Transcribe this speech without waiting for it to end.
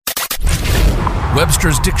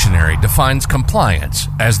Webster's Dictionary defines compliance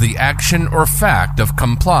as the action or fact of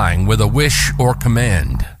complying with a wish or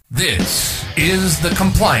command. This is the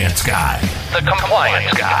Compliance Guy. The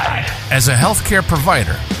Compliance Guy. As a healthcare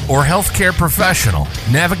provider or healthcare professional,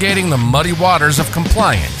 navigating the muddy waters of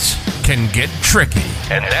compliance can get tricky.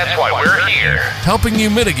 And that's why we're here. Helping you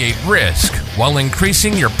mitigate risk while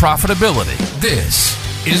increasing your profitability. This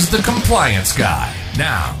is the Compliance Guy.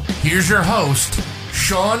 Now, here's your host,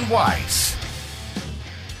 Sean Weiss.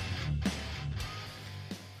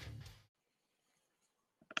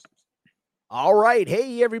 All right.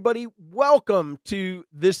 Hey, everybody. Welcome to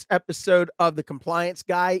this episode of The Compliance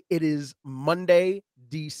Guy. It is Monday,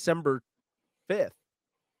 December 5th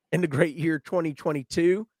in the great year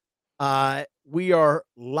 2022. We are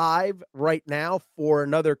live right now for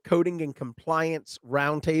another coding and compliance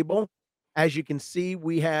roundtable. As you can see,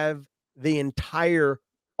 we have the entire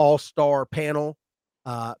all-star panel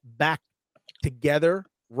back together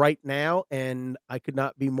right now, and I could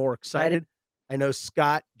not be more excited. I know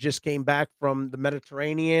Scott just came back from the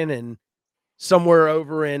Mediterranean and somewhere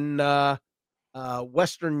over in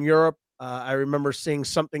Western Europe. I remember seeing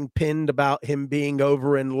something pinned about him being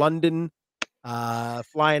over in London,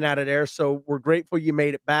 flying out of there. So we're grateful you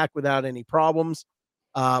made it back without any problems.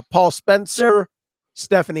 Paul Spencer,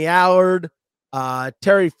 Stephanie Allard,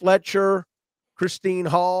 Terry Fletcher, Christine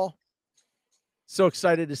Hall. So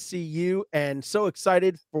excited to see you and so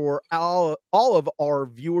excited for all of our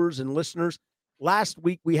viewers and listeners. Last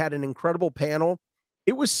week, we had an incredible panel.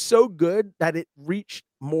 It was so good that it reached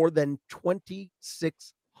more than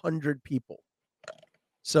 2,600 people.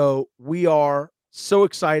 So we are so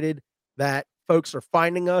excited that folks are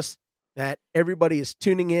finding us, that everybody is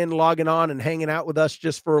tuning in, logging on, and hanging out with us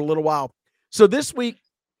just for a little while. So this week,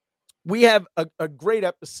 we have a great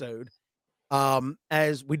episode,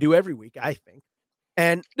 as we do every week, I think.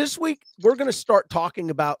 And this week, we're going to start talking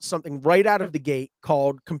about something right out of the gate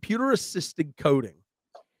called computer-assisted coding.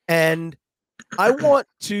 And I want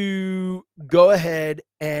to go ahead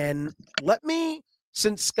and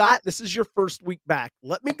since Scott, this is your first week back,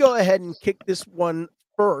 let me go ahead and kick this one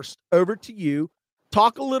first over to you.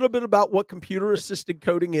 Talk a little bit about what computer-assisted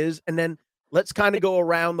coding is, and then let's kind of go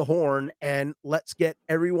around the horn and let's get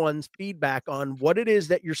everyone's feedback on what it is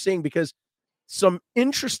that you're seeing, because some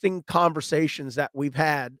interesting conversations that we've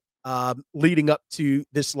had leading up to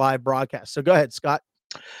this live broadcast. So go ahead, Scott.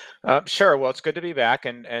 Sure. Well, it's good to be back.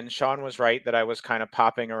 And Sean was right that I was kind of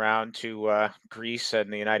popping around to Greece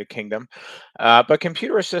and the United Kingdom. But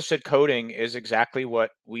computer-assisted coding is exactly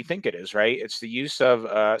what we think it is, right? It's the use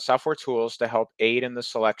of software tools to help aid in the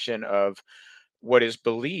selection of what is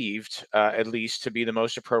believed, at least, to be the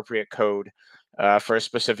most appropriate code for a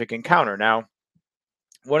specific encounter. Now,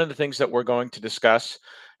 one of the things that we're going to discuss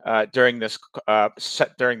during this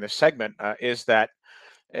segment is that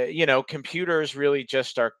computers really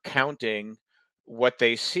just are counting what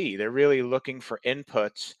they see. They're really looking for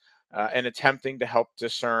inputs and attempting to help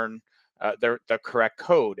discern the correct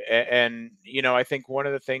code. And I think one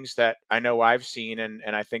of the things that I know I've seen,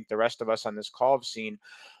 and I think the rest of us on this call have seen,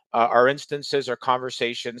 are instances or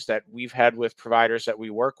conversations that we've had with providers that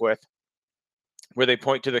we work with, where they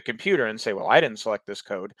point to the computer and say, well, I didn't select this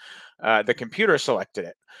code. The computer selected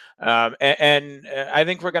it. And I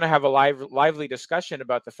think we're going to have a lively discussion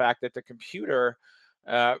about the fact that the computer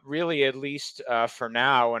really, at least for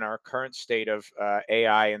now in our current state of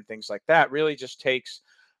AI and things like that, really just takes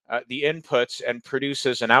the inputs and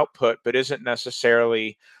produces an output, but isn't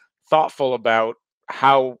necessarily thoughtful about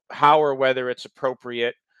how or whether it's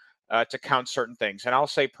appropriate to count certain things. And I'll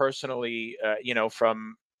say personally,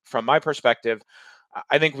 from my perspective,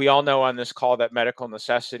 I think we all know on this call that medical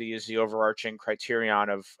necessity is the overarching criterion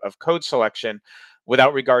of code selection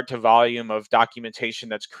without regard to volume of documentation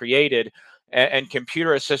that's created. And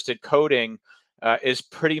computer-assisted coding is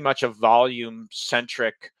pretty much a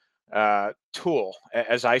volume-centric tool,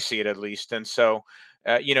 as I see it at least. And so,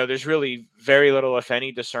 there's really very little, if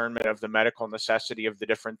any, discernment of the medical necessity of the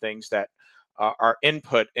different things that are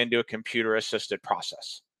input into a computer-assisted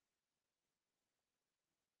process.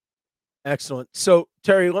 Excellent. So,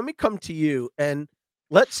 Terry, let me come to you and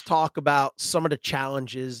let's talk about some of the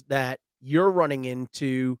challenges that you're running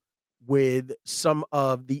into with some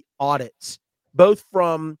of the audits, both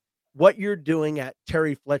from what you're doing at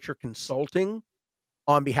Terry Fletcher Consulting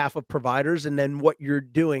on behalf of providers, and then what you're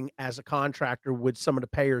doing as a contractor with some of the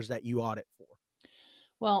payers that you audit for.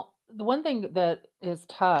 Well, the one thing that is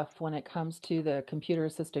tough when it comes to the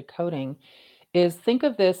computer-assisted coding is, think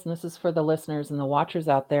of this, and this is for the listeners and the watchers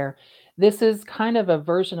out there, this is kind of a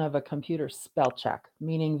version of a computer spell check,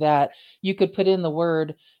 meaning that you could put in the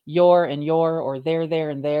word your and your, or there,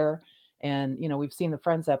 and there, And, we've seen the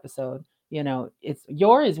Friends episode, it's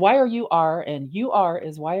your is Y-O-U-R and U-R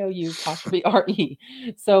is Y-O-U''re.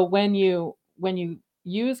 So when you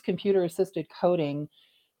use computer assisted coding,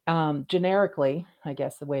 generically, I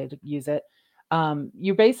guess the way to use it,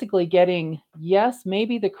 you're basically getting, yes,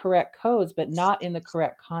 maybe the correct codes, but not in the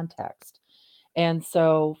correct context. And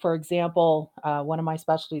so, for example, one of my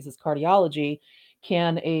specialties is cardiology.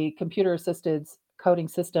 Can a computer assisted coding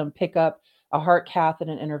system pick up a heart cath and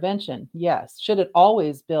an intervention? Yes. Should it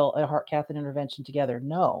always bill a heart cath and intervention together?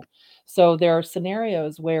 No. So there are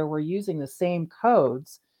scenarios where we're using the same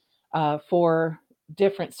codes for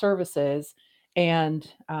different services. And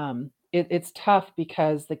it's tough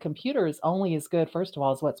because the computer is only as good, first of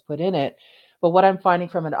all, as what's put in it. But what I'm finding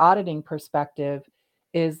from an auditing perspective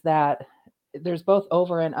is that there's both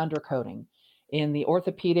over and under coding. In the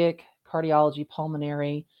orthopedic, cardiology,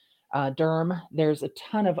 pulmonary, derm, there's a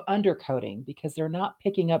ton of undercoding because they're not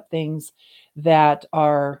picking up things that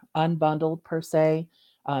are unbundled per se,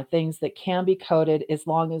 things that can be coded as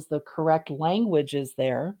long as the correct language is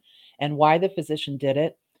there and why the physician did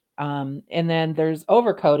it. And then there's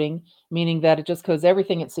overcoding, meaning that it just codes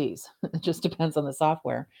everything it sees. It just depends on the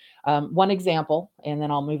software. One example, and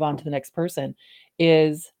then I'll move on to the next person,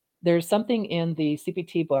 is there's something in the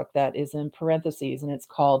CPT book that is in parentheses, and it's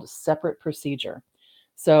called separate procedure.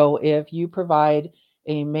 So if you provide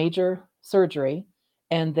a major surgery,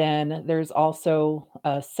 and then there's also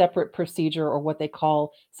a separate procedure, or what they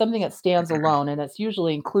call something that stands alone, and it's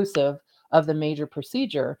usually inclusive of the major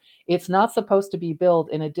procedure, it's not supposed to be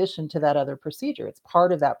billed in addition to that other procedure. It's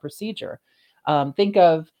part of that procedure. Think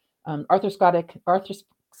of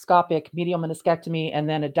arthroscopic medial meniscectomy and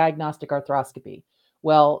then a diagnostic arthroscopy.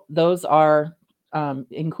 Well, those are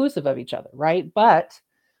inclusive of each other, right? But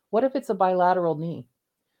what if it's a bilateral knee?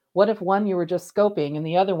 What if one you were just scoping and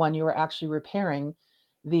the other one you were actually repairing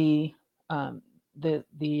the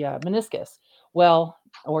meniscus? Well,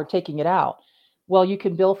 or taking it out. Well, you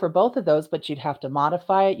can bill for both of those, but you'd have to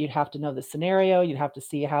modify it. You'd have to know the scenario. You'd have to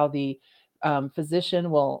see how the physician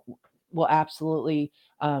will absolutely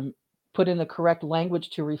put in the correct language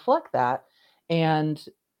to reflect that. And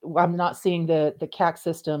I'm not seeing the CAC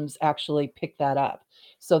systems actually pick that up.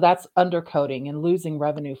 So that's undercoding and losing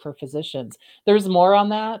revenue for physicians. There's more on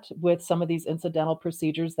that with some of these incidental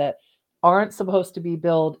procedures that aren't supposed to be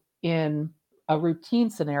billed in a routine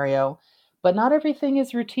scenario, but not everything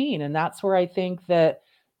is routine. And that's where I think that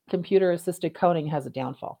computer assisted coding has a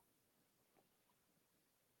downfall.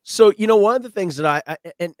 So, one of the things that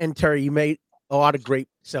and Terry, you made a lot of great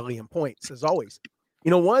salient points as always.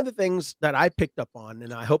 One of the things that I picked up on,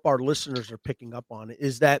 and I hope our listeners are picking up on,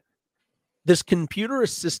 is that this computer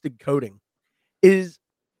assisted coding is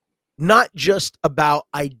not just about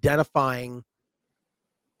identifying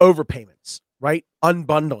overpayments, right?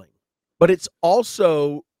 Unbundling, but it's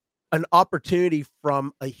also an opportunity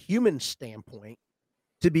from a human standpoint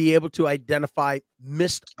to be able to identify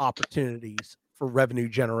missed opportunities for revenue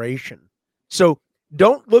generation. So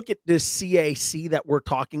don't look at this CAC that we're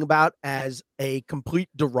talking about as a complete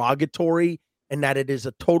derogatory and that it is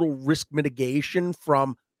a total risk mitigation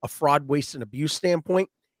from a fraud, waste, and abuse standpoint.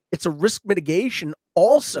 It's a risk mitigation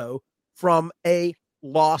also from a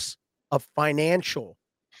loss of financial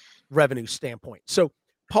revenue standpoint. So,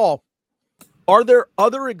 Paul, are there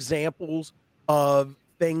other examples of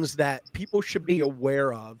things that people should be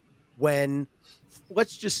aware of when,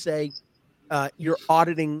 let's just say, you're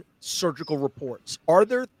auditing surgical reports? Are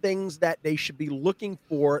there things that they should be looking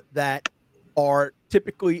for that are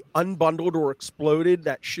typically unbundled or exploded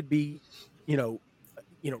that should be,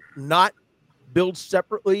 not billed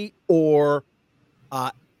separately? Or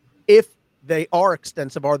if they are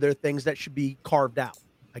extensive, are there things that should be carved out?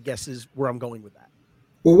 I guess is where I'm going with that.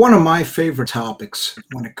 Well, one of my favorite topics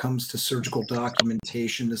when it comes to surgical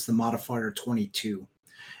documentation is the modifier 22.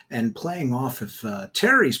 And playing off of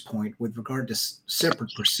Terry's point with regard to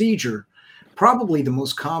separate procedure, probably the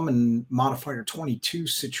most common modifier 22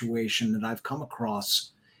 situation that I've come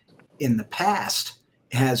across in the past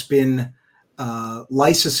has been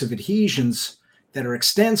lysis of adhesions that are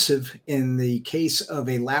extensive in the case of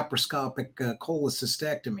a laparoscopic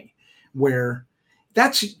cholecystectomy, where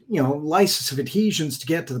that's, lysis of adhesions to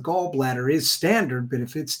get to the gallbladder is standard, but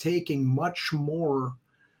if it's taking much more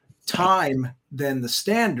time than the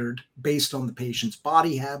standard based on the patient's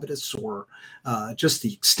body habitus or just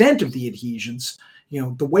the extent of the adhesions,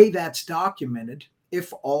 the way that's documented,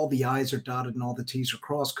 if all the I's are dotted and all the T's are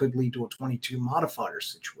crossed, could lead to a 22 modifier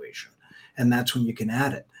situation. And that's when you can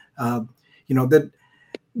add it. The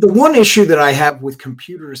one issue that I have with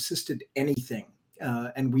computer assisted anything,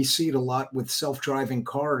 And we see it a lot with self-driving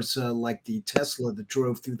cars like the Tesla that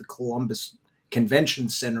drove through the Columbus Convention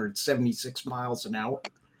Center at 76 miles an hour,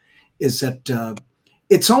 is that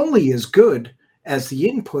it's only as good as the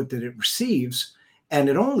input that it receives, and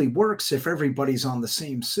it only works if everybody's on the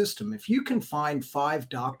same system. If you can find 5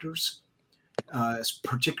 doctors,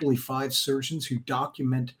 particularly 5 surgeons who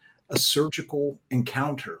document a surgical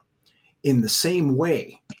encounter in the same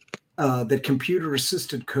way that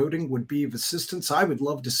computer-assisted coding would be of assistance, I would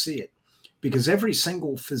love to see it, because every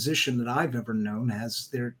single physician that I've ever known has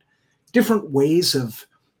their different ways of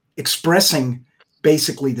expressing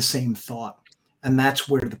basically the same thought, and that's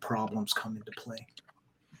where the problems come into play.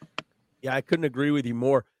 Yeah, I couldn't agree with you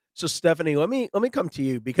more. So, Stephanie, let me come to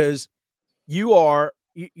you, because you're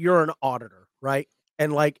an auditor, right?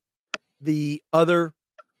 And like the other,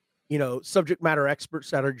 subject matter experts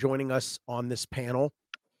that are joining us on this panel,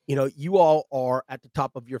 you all are at the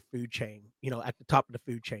top of your food chain, at the top of the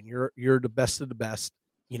food chain. You're the best of the best.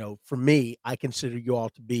 For me, I consider you all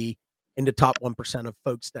to be in the top 1% of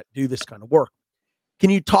folks that do this kind of work. Can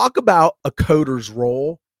you talk about a coder's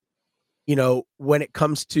role, when it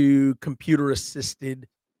comes to computer assisted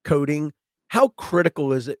coding? How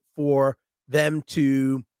critical is it for them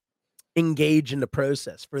to engage in the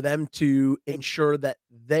process, for them to ensure that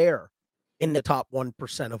they're in the top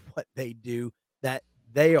 1% of what they do, that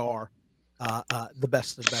they are the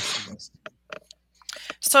best of the best of this?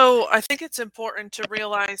 So I think it's important to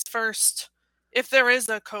realize first, if there is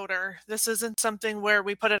a coder, this isn't something where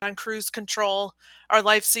we put it on cruise control, our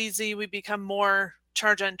life's easy, we become more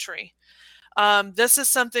charge entry. This is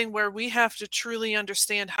something where we have to truly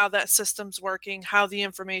understand how that system's working, how the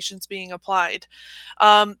information's being applied.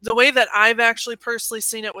 The way that I've actually personally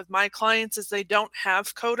seen it with my clients is they don't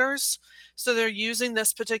have coders. So they're using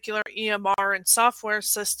this particular EMR and software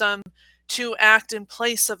system to act in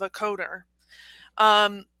place of a coder.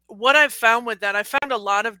 What I've found with that, I found a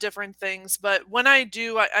lot of different things, but when I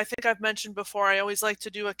do, I think I've mentioned before, I always like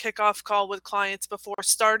to do a kickoff call with clients before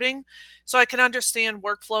starting so I can understand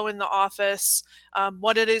workflow in the office,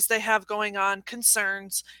 what it is they have going on,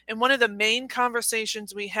 concerns. And one of the main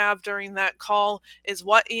conversations we have during that call is,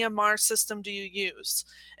 what EMR system do you use?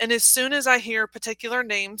 And as soon as I hear particular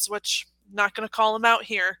names, which I'm not going to call them out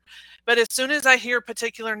here, but as soon as I hear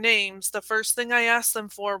particular names, the first thing I ask them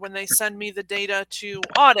for when they send me the data to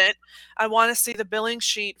audit, I want to see the billing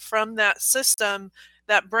sheet from that system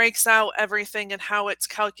that breaks out everything and how it's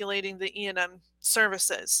calculating the E&M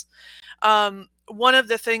services. One of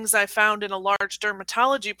the things I found in a large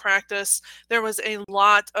dermatology practice, there was a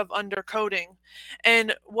lot of undercoding.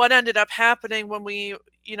 And what ended up happening when we,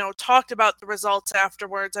 talked about the results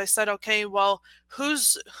afterwards, I said, okay, well,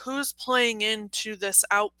 who's playing into this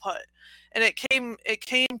output? And it came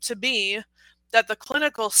to be that the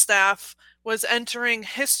clinical staff was entering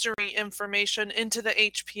history information into the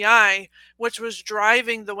HPI, which was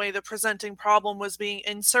driving the way the presenting problem was being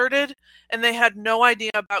inserted, and they had no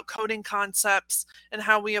idea about coding concepts and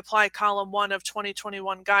how we apply column 1 of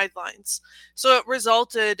 2021 guidelines. So it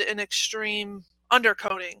resulted in extreme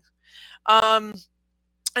undercoding.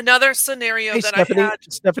 Another scenario Hey, that Stephanie, I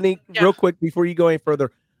had. Stephanie, Yeah. real quick before you go any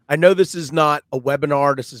further, I know this is not a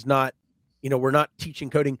webinar. This is not, we're not teaching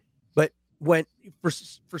coding, but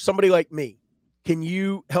for somebody like me, can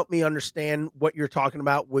you help me understand what you're talking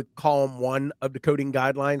about with column 1 of the coding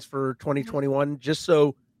guidelines for 2021, just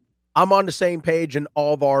so I'm on the same page and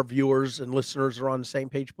all of our viewers and listeners are on the same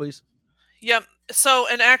page, please? Yep. So,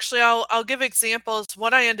 and actually, I'll give examples.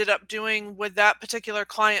 What I ended up doing with that particular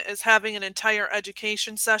client is having an entire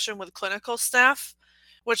education session with clinical staff,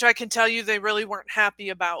 which I can tell you they really weren't happy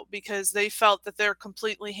about because they felt that they're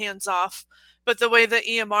completely hands off. But the way the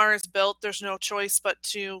EMR is built, there's no choice but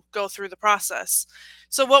to go through the process.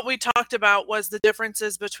 So what we talked about was the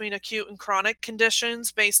differences between acute and chronic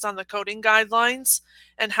conditions based on the coding guidelines,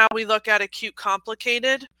 and how we look at acute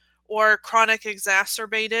complicated or chronic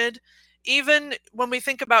exacerbated. Even when we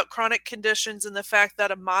think about chronic conditions and the fact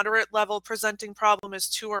that a moderate level presenting problem is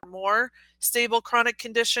 2 or more stable chronic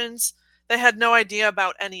conditions, they had no idea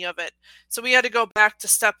about any of it. So we had to go back to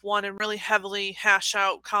step 1 and really heavily hash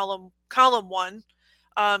out column 1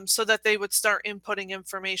 so that they would start inputting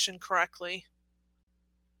information correctly.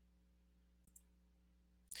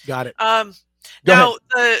 Got it. Now,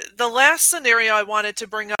 the last scenario I wanted to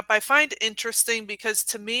bring up, I find interesting because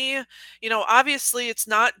to me, obviously it's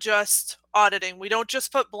not just auditing. We don't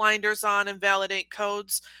just put blinders on and validate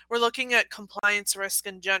codes. We're looking at compliance risk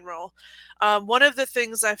in general. One of the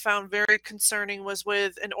things I found very concerning was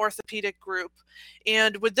with an orthopedic group.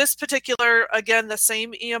 And with this particular, again, the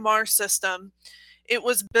same EMR system, it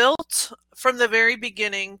was built from the very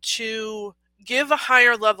beginning to give a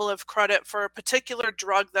higher level of credit for a particular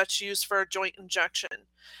drug that's used for a joint injection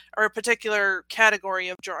or a particular category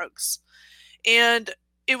of drugs. And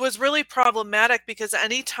it was really problematic because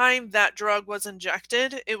anytime that drug was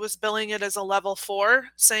injected, it was billing it as a level 4,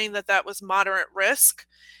 saying that that was moderate risk,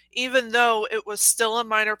 even though it was still a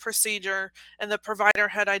minor procedure and the provider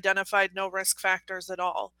had identified no risk factors at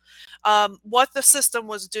all. What the system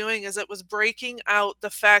was doing is it was breaking out the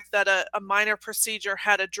fact that a minor procedure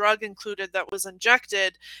had a drug included that was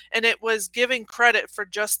injected, and it was giving credit for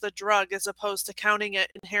just the drug as opposed to counting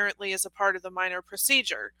it inherently as a part of the minor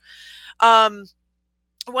procedure.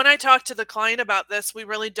 When I talked to the client about this, we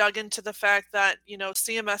really dug into the fact that,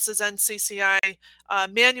 CMS's NCCI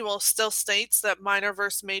manual still states that minor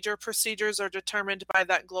versus major procedures are determined by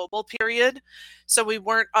that global period. So we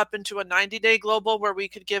weren't up into a 90-day global where we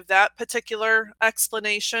could give that particular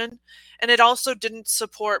explanation. And it also didn't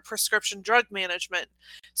support prescription drug management.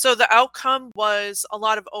 So the outcome was a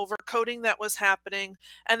lot of overcoding that was happening.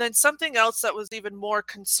 And then something else that was even more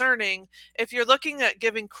concerning, if you're looking at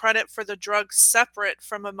giving credit for the drug separate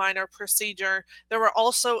from a minor procedure, there were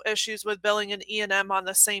also issues with billing an E&M on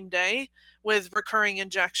the same day with recurring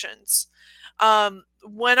injections.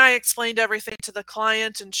 When I explained everything to the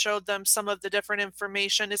client and showed them some of the different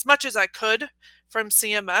information, as much as I could from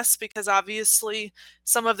CMS, because obviously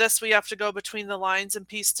some of this we have to go between the lines and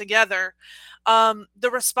piece together, the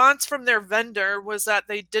response from their vendor was that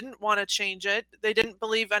they didn't want to change it. They didn't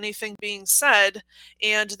believe anything being said,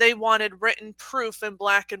 and they wanted written proof in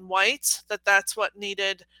black and white that that's what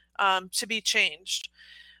needed to be changed.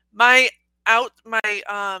 My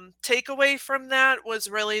takeaway from that was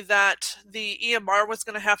really that the EMR was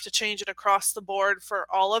going to have to change it across the board for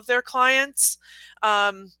all of their clients.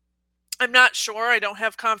 I'm not sure. I don't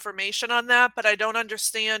have confirmation on that, but I don't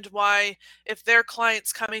understand why, if their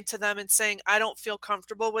client's coming to them and saying, I don't feel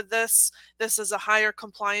comfortable with this is a higher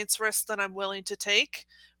compliance risk than I'm willing to take,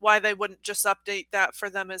 why they wouldn't just update that for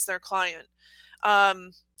them as their client.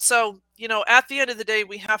 So, at the end of the day,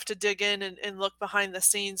 we have to dig in and look behind the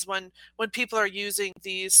scenes when people are using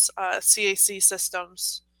these CAC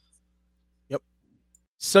systems. Yep.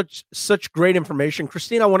 Such great information.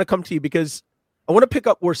 Christine, I want to come to you because I want to pick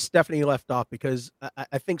up where Stephanie left off, because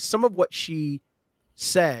I think some of what she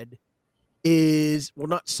said is, well,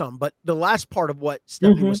 not some, but the last part of what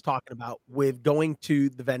Stephanie was talking about with going to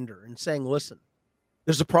the vendor and saying, listen,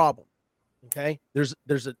 there's a problem. Okay. There's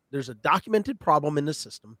a documented problem in the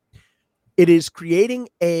system. It is creating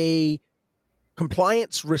a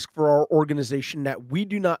compliance risk for our organization that we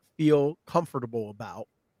do not feel comfortable about.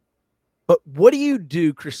 But what do you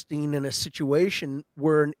do, Christine, in a situation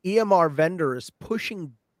where an EMR vendor is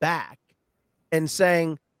pushing back and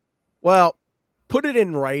saying, well, put it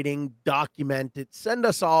in writing, document it, send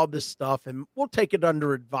us all this stuff, and we'll take it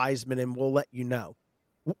under advisement and we'll let you know?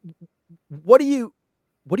 What do you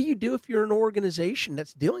do if you're an organization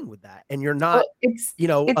that's dealing with that and you're not, it's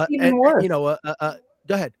even worse. Go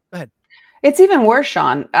ahead. It's even worse,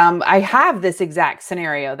 Sean. I have this exact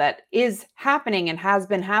scenario that is happening and has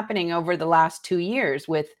been happening over the last 2 years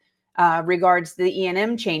with regards to the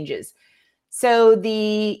E&M changes. So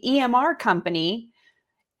the EMR company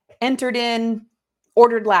entered in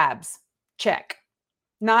ordered labs, check.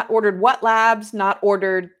 Not ordered what labs, not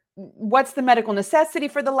ordered what's the medical necessity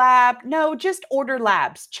for the lab. No, just order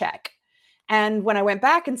labs, check. And when I went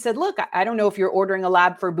back and said, look, I don't know if you're ordering a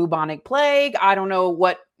lab for bubonic plague. I don't know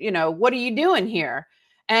what are you doing here?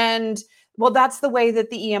 And well, that's the way that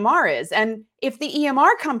the EMR is. And if the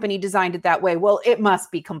EMR company designed it that way, well, it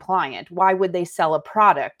must be compliant. Why would they sell a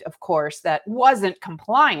product, of course, that wasn't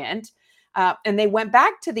compliant? And they went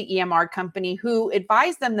back to the EMR company, who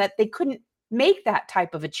advised them that they couldn't make that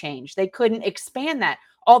type of a change. They couldn't expand that.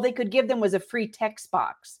 All they could give them was a free text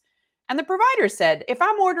box. And the provider said, if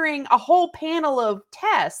I'm ordering a whole panel of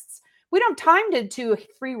tests, we don't have time to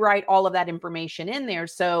free write all of that information in there.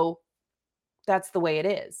 So that's the way it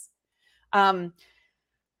is.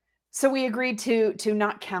 So we agreed to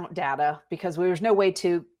not count data because there's no way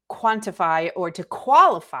to quantify or to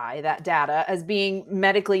qualify that data as being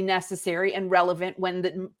medically necessary and relevant when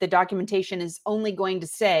the documentation is only going to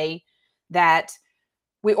say that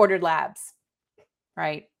we ordered labs,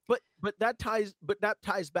 right? But that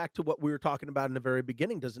ties back to what we were talking about in the very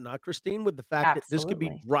beginning, does it not, Christine? With the fact that this could be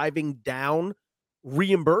driving down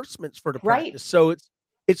reimbursements for the practice. Right. So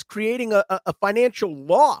it's creating a financial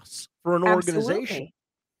loss for an organization.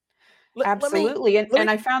 Absolutely. And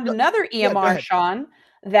I found another EMR, Sean,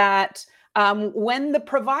 that when the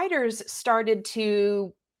providers started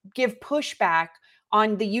to give pushback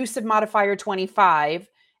on the use of modifier 25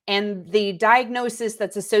 and the diagnosis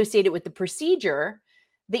that's associated with the procedure,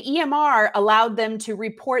 the EMR allowed them to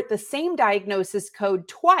report the same diagnosis code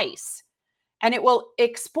twice, and it will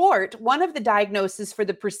export one of the diagnoses for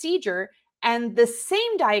the procedure, and the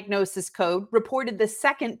same diagnosis code reported the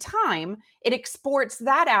second time, it exports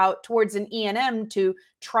that out towards an E&M to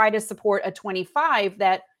try to support a 25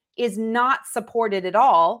 that is not supported at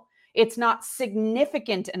all. It's not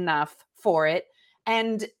significant enough for it.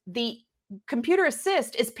 And the computer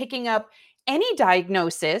assist is picking up any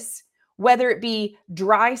diagnosis, whether it be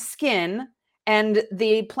dry skin, and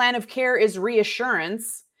the plan of care is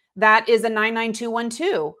reassurance, that is a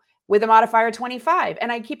 99212 with a modifier 25.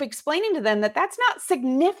 And I keep explaining to them that that's not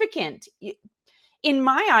significant. In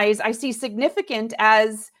my eyes, I see significant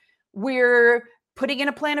as we're putting in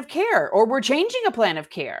a plan of care or we're changing a plan of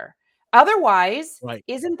care. Otherwise, Right.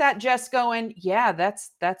 Isn't that just going, yeah,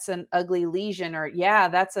 that's an ugly lesion, or yeah,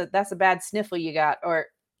 that's a bad sniffle you got, or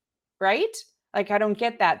right? Like, I don't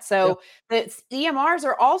get that. So the EMRs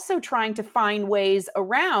are also trying to find ways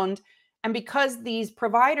around. And because these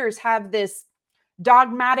providers have this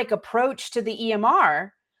dogmatic approach to the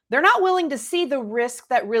EMR, they're not willing to see the risk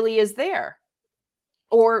that really is there,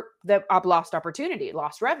 or the lost opportunity,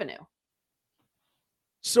 lost revenue.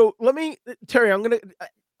 So let me, Terry, I'm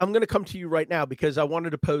gonna come to you right now because I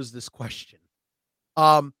wanted to pose this question.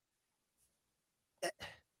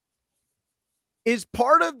 Is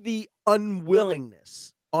part of the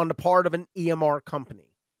unwillingness on the part of an EMR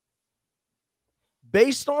company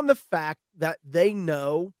based on the fact that they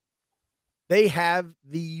know they have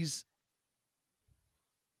these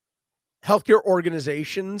healthcare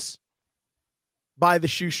organizations by the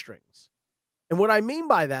shoestrings? And what I mean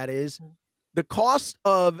by that is the cost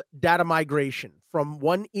of data migration from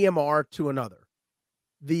one EMR to another,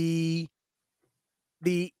 the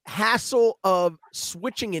hassle of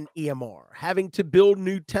switching an EMR, having to build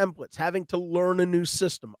new templates, having to learn a new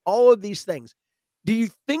system, all of these things. Do you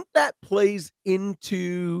think that plays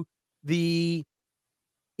into the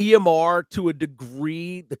EMR to a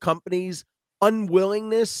degree, the company's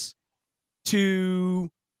unwillingness to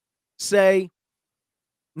say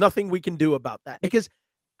nothing we can do about that? Because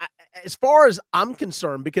as far as I'm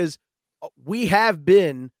concerned, because we have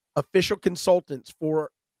been official consultants for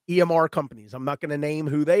EMR companies, I'm not going to name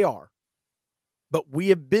who they are, but we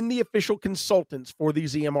have been the official consultants for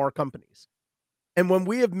these EMR companies. And when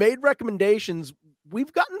we have made recommendations,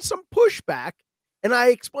 we've gotten some pushback. And I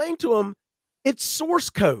explained to them, it's source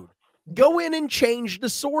code. Go in and change the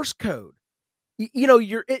source code. You know,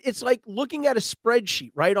 it's like looking at a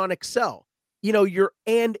spreadsheet, right, on Excel. You know, your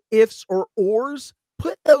and, ifs, or ors,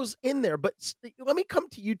 put those in there. But let me come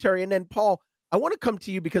to you, Terry, and then Paul, I want to come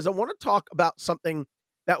to you because I want to talk about something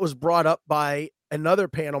that was brought up by another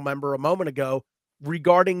panel member a moment ago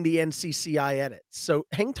regarding the NCCI edits. So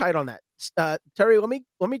hang tight on that. Terry, let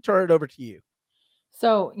me turn it over to you.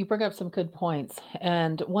 So you bring up some good points.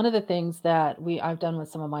 And one of the things that I've done with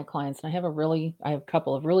some of my clients, and I have a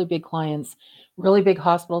couple of really big clients, really big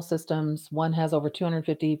hospital systems. One has over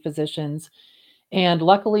 250 physicians. And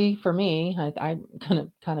luckily for me, I'm going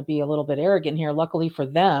to kind of be a little bit arrogant here. Luckily for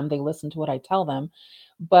them, they listen to what I tell them.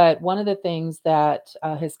 But one of the things that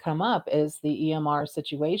has come up is the EMR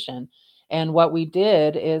situation. And what we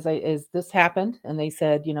did is this happened, and they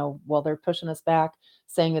said, well, they're pushing us back,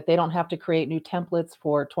 saying that they don't have to create new templates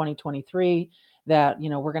for 2023, that,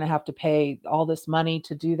 we're going to have to pay all this money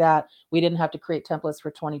to do that. We didn't have to create templates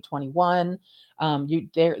for 2021.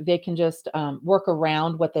 They can just work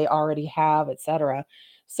around what they already have, et cetera.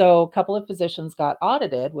 So a couple of physicians got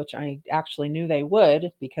audited, which I actually knew they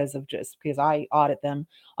would because I audit them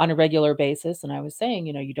on a regular basis. And I was saying,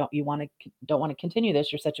 you don't want to continue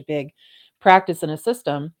this. You're such a big practice in a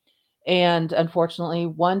system. And unfortunately,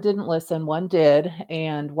 one didn't listen, one did,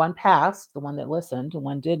 and one passed, the one that listened, and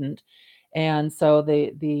one didn't. And so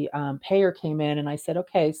the payer came in, and I said,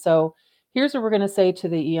 okay, so here's what we're going to say to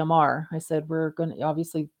the EMR. I said, we're going to,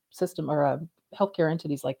 obviously, system or healthcare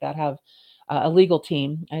entities like that have a legal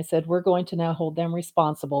team. I said, we're going to now hold them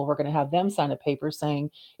responsible. We're going to have them sign a paper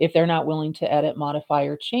saying if they're not willing to edit, modify,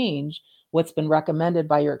 or change what's been recommended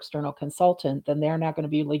by your external consultant, then they're not going to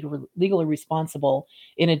be legally responsible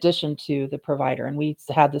in addition to the provider. And we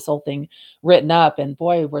had this whole thing written up, and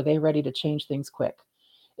boy, were they ready to change things quick.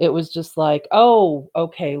 It was just like, oh,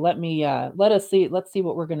 okay, let's see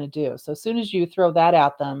what we're going to do. So as soon as you throw that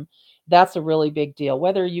at them, that's a really big deal.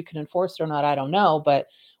 Whether you can enforce it or not, I don't know, but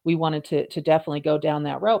we wanted to definitely go down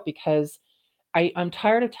that route because I'm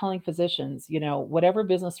tired of telling physicians, whatever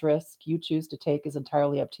business risk you choose to take is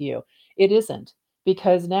entirely up to you. It isn't,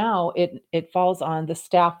 because now it falls on the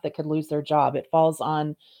staff that could lose their job. It falls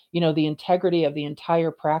on, the integrity of the entire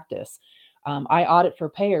practice. I audit for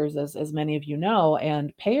payers, as many of you know,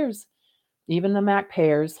 and payers, even the MAC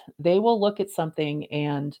payers, they will look at something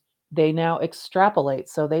and they now extrapolate.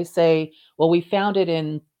 So they say, well, we found it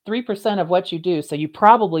in 3% of what you do. So you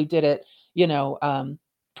probably did it,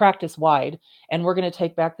 practice wide. And we're going to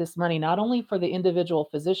take back this money, not only for the individual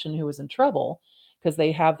physician who was in trouble because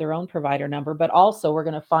they have their own provider number, but also we're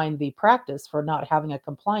going to find the practice for not having a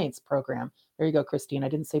compliance program. There you go, Christine. I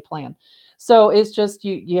didn't say plan. So it's just,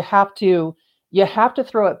 you have to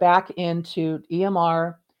throw it back into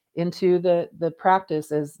EMR, into the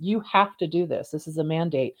practice, as you have to do this. This is a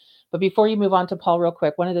mandate. But before you move on to Paul, real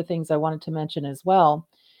quick, one of the things I wanted to mention as well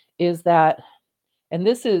is that, and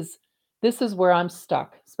this is where I'm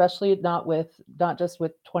stuck, especially not just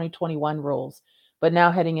with 2021 rules, but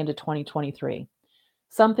now heading into 2023.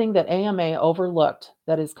 Something that AMA overlooked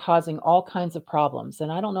that is causing all kinds of problems.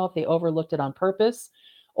 And I don't know if they overlooked it on purpose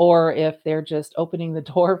or if they're just opening the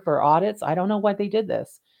door for audits. I don't know why they did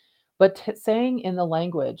this. But saying in the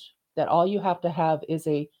language that all you have to have is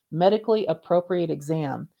a medically appropriate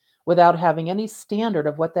exam without having any standard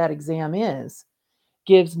of what that exam is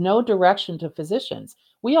gives no direction to physicians.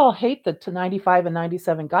 We all hate the 95 and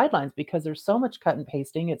 97 guidelines because there's so much cut and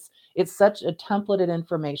pasting. It's such a templated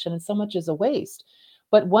information and so much is a waste.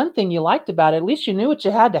 But one thing you liked about it, at least you knew what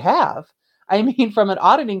you had to have. I mean, from an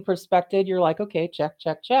auditing perspective, you're like, okay, check,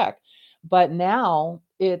 check, check. But now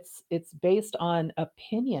it's based on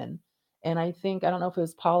opinion. And I think, I don't know if it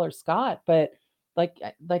was Paul or Scott, but like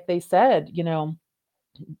they said,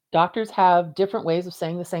 doctors have different ways of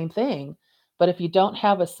saying the same thing. But if you don't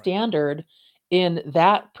have a standard in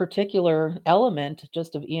that particular element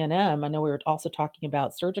just of E&M, I know we were also talking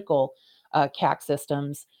about surgical CAC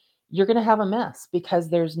systems, you're going to have a mess because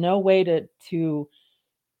there's no way to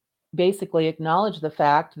basically acknowledge the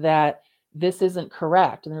fact that this isn't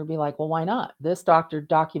correct. And they'll be like, well, why not? This doctor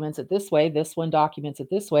documents it this way. This one documents it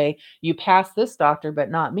this way. You pass this doctor, but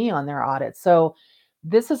not me on their audit. So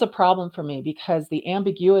this is a problem for me because the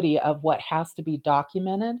ambiguity of what has to be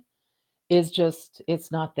documented is just,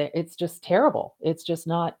 it's not there. It's just terrible. It's just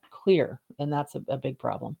not clear. And that's a big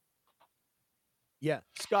problem. Yeah.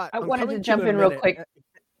 Scott, I wanted to jump in real quick.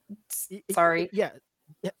 Sorry. Yeah.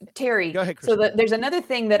 Terry, go ahead, so there's another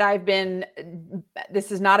thing that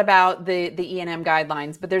this is not about the E&M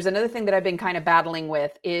guidelines, but there's another thing that I've been kind of battling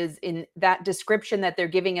with is in that description that they're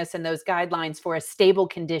giving us in those guidelines for a stable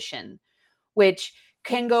condition, which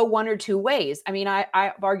can go one or two ways. I mean,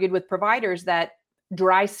 I've argued with providers that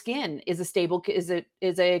dry skin is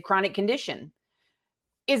a chronic condition.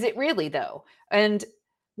 Is it really though? And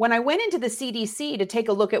when I went into the CDC to take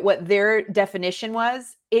a look at what their definition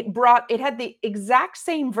was, it had the exact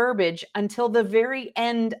same verbiage until the very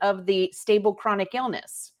end of the stable chronic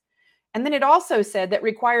illness. And then it also said that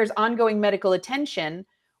requires ongoing medical attention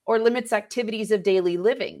or limits activities of daily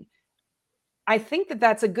living. I think that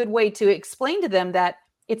that's a good way to explain to them that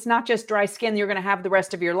it's not just dry skin you're going to have the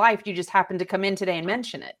rest of your life. You just happen to come in today and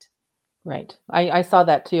mention it. Right. I saw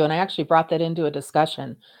that too. And I actually brought that into a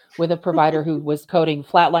discussion with a provider who was coding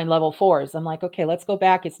flatline level 4s. I'm like, okay, let's go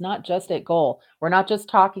back. It's not just at goal. We're not just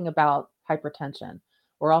talking about hypertension.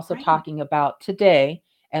 We're also talking about today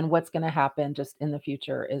and what's going to happen just in the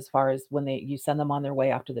future as far as when you send them on their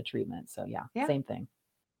way after the treatment. So yeah. Same thing.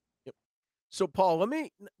 Yep. So Paul,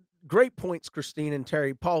 great points, Christine and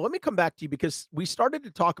Terry. Paul, let me come back to you because we started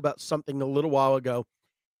to talk about something a little while ago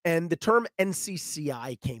and the term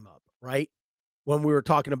NCCI came up, right? When we were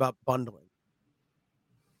talking about bundling.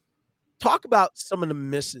 Talk about some of the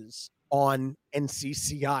misses on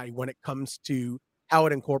NCCI when it comes to how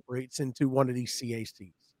it incorporates into one of these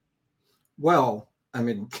CACs. Well, I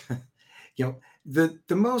mean, the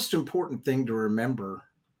most important thing to remember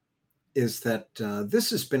is that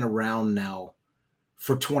this has been around now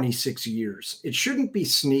for 26 years. It shouldn't be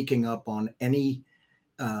sneaking up on any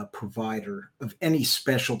provider of any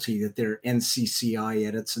specialty that there are NCCI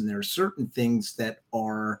edits, and there are certain things that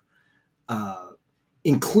are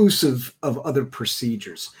inclusive of other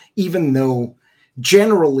procedures, even though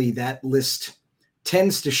generally that list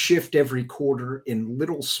tends to shift every quarter in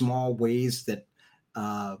little small ways that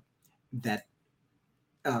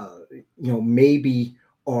maybe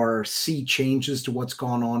are sea changes to what's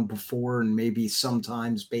gone on before, and maybe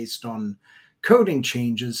sometimes based on coding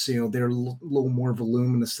changes, they're a little more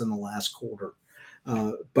voluminous than the last quarter.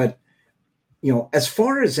 But as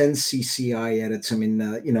far as NCCI edits, I mean,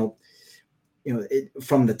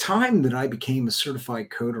 from the time that I became a certified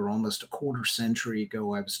coder almost a quarter century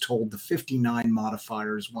ago, I was told the 59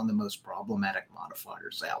 modifier is one of the most problematic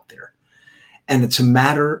modifiers out there. And it's a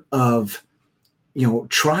matter of,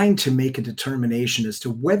 trying to make a determination as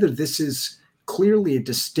to whether this is clearly a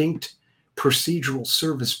distinct procedural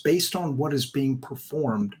service based on what is being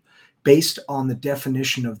performed, based on the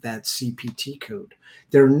definition of that CPT code.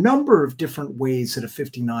 There are a number of different ways that a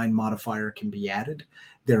 59 modifier can be added.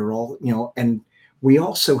 They're all, and we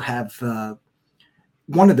also have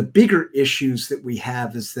one of the bigger issues that we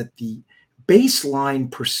have is that the baseline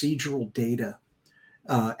procedural data,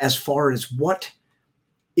 as far as what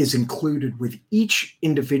is included with each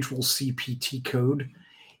individual CPT code,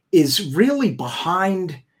 is really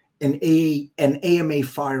behind an AMA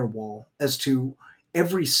firewall as to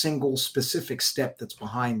every single specific step that's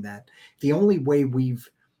behind that. The only way we've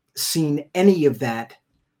seen any of that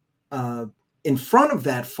in front of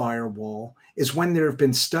that firewall is when there have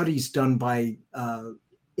been studies done by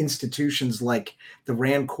institutions like the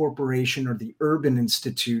RAND Corporation or the Urban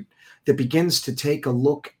Institute that begins to take a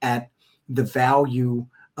look at the value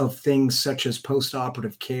of things such as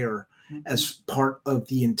postoperative care as part of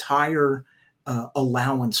the entire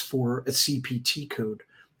allowance for a CPT code.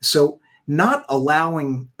 So not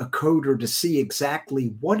allowing a coder to see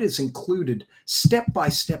exactly what is included step by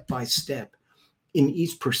step by step in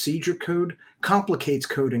each procedure code complicates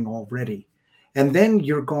coding already. And then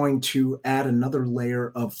you're going to add another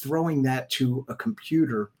layer of throwing that to a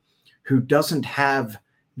computer who doesn't have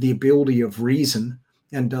the ability of reason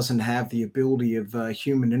and doesn't have the ability of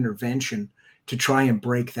human intervention to try and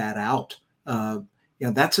break that out.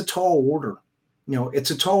 That's a tall order.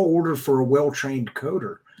 It's a tall order for a well-trained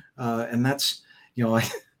coder. And that's,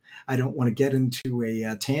 I don't want to get into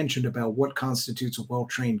a tangent about what constitutes a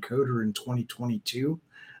well-trained coder in 2022.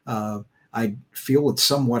 I feel it's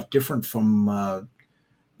somewhat different from,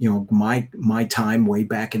 my time way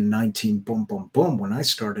back in 19 boom, boom, boom when I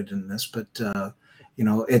started in this. But,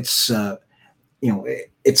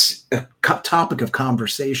 it's a topic of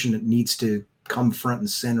conversation that needs to come front and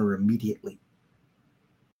center immediately.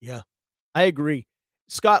 Yeah, I agree.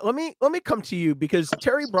 Scott, let me come to you because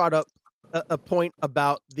Terry brought up a point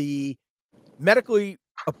about the medically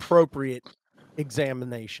appropriate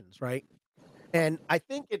examinations, right? And I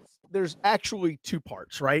think there's actually two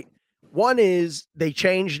parts, right? One is they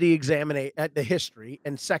changed the history,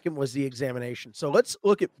 and second was the examination. So let's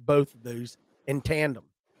look at both of those in tandem,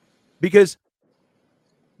 because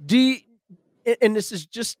and this is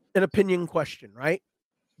just an opinion question, right?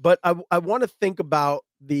 But I want to think about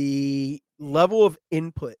the level of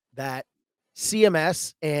input that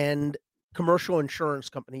CMS and commercial insurance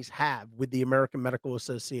companies have with the American Medical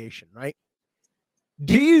Association, right?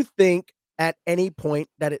 Do you think at any point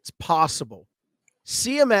that it's possible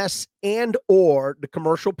CMS and or the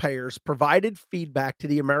commercial payers provided feedback to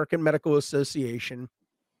the American Medical Association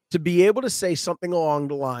to be able to say something along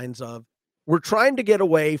the lines of, we're trying to get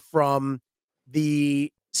away from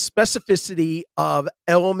the specificity of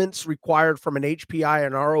elements required from an HPI,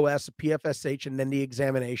 an ROS, a PFSH, and then the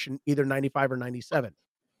examination, either 95 or 97.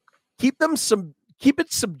 Keep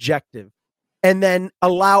it subjective, and then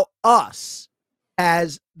allow us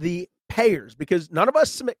as the payers, because none of us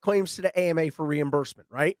submit claims to the AMA for reimbursement,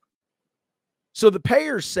 right? So the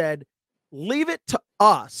payers said, leave it to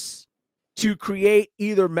us to create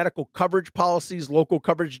either medical coverage policies, local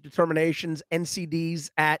coverage determinations, NCDs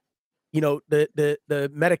at the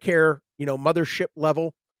Medicare, mothership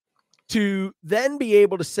level, to then be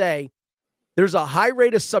able to say there's a high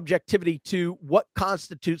rate of subjectivity to what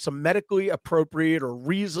constitutes a medically appropriate or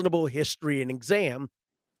reasonable history and exam.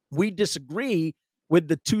 We disagree with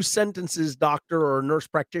the 2 sentences, doctor or nurse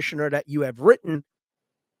practitioner, that you have written.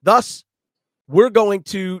 Thus, we're going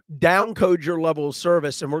to downcode your level of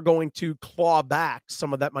service and we're going to claw back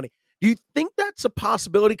some of that money. Do you think that's a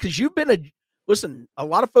possibility? Because you've been listen, a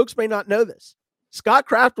lot of folks may not know this. Scott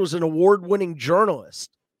Kraft was an award-winning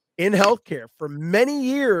journalist in healthcare for many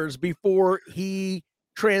years before he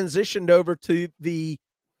transitioned over to the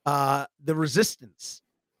Resistance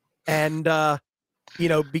and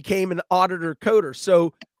became an auditor coder.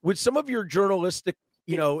 So with some of your journalistic,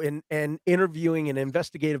 and interviewing and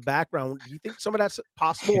investigative background, do you think some of that's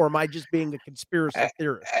possible, or am I just being a conspiracy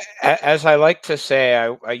theorist? As I like to say,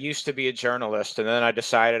 I used to be a journalist, and then I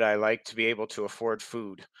decided I like to be able to afford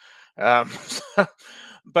food. But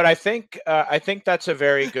I think that's a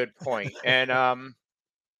very good point. And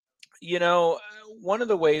one of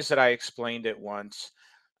the ways that I explained it once,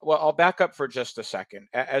 well, I'll back up for just a second.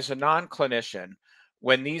 As a non-clinician,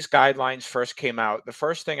 when these guidelines first came out, the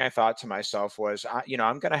first thing I thought to myself was,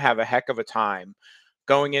 I'm going to have a heck of a time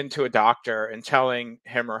going into a doctor and telling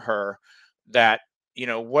him or her that,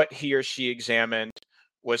 what he or she examined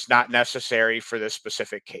was not necessary for this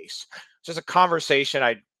specific case. It's just a conversation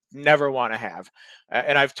I never want to have.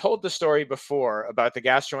 And I've told the story before about the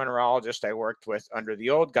gastroenterologist I worked with under the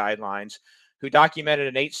old guidelines who documented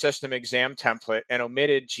an 8-system exam template and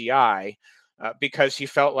omitted GI because he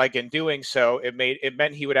felt like in doing so, it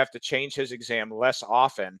meant he would have to change his exam less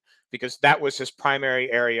often because that was his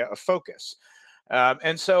primary area of focus.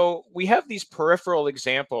 And so we have these peripheral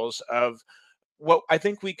examples of what I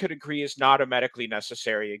think we could agree is not a medically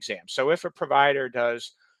necessary exam. So if a provider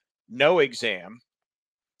does no exam,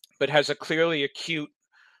 but has a clearly acute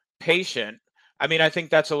patient, I mean, I think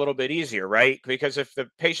that's a little bit easier, right? Because if the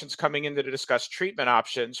patient's coming in to discuss treatment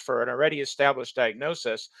options for an already established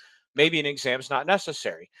diagnosis, maybe an exam is not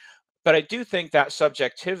necessary. But I do think that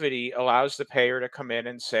subjectivity allows the payer to come in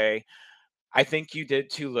and say, I think you did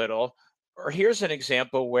too little. Or here's an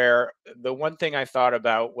example where the one thing I thought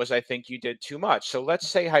about was I think you did too much. So let's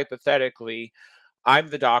say hypothetically, I'm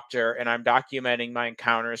the doctor and I'm documenting my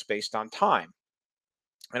encounters based on time.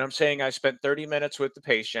 And I'm saying I spent 30 minutes with the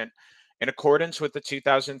patient in accordance with the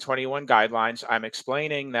 2021 guidelines. I'm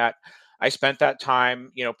explaining that I spent that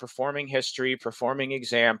time, performing history, performing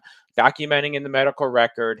exam, documenting in the medical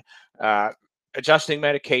record, uh, adjusting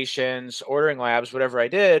medications, ordering labs, whatever I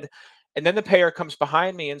did. And then the payer comes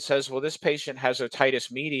behind me and says, well, this patient has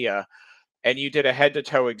otitis media and you did a head to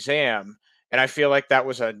toe exam. And I feel like that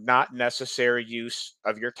was a not necessary use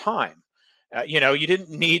of your time. You didn't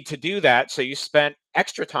need to do that. So you spent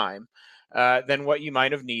extra time than what you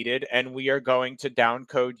might have needed. And we are going to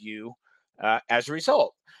downcode you as a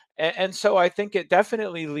result. And so I think it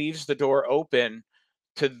definitely leaves the door open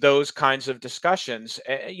to those kinds of discussions,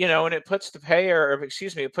 and it puts the payer, or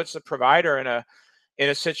excuse me, it puts the provider in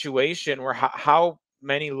a situation where how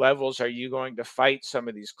many levels are you going to fight some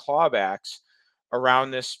of these clawbacks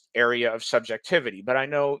around this area of subjectivity? But I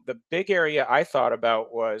know the big area I thought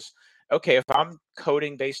about was, okay, if I'm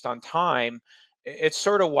coding based on time, it's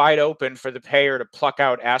sort of wide open for the payer to pluck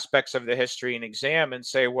out aspects of the history and exam and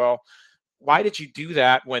say, well, why did you do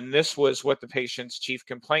that when this was what the patient's chief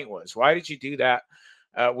complaint was? Why did you do that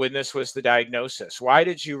when this was the diagnosis? Why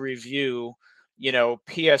did you review,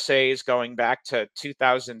 PSAs going back to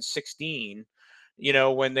 2016,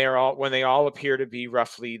 when they all appear to be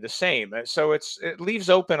roughly the same? So it leaves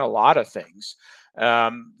open a lot of things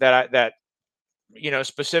that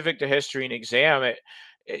specific to history and exam.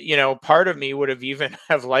 Part of me would have even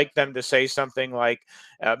have liked them to say something like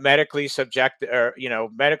medically subject, or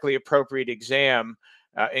medically appropriate exam,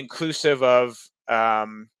 inclusive of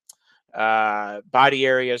body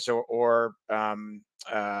areas or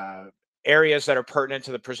areas that are pertinent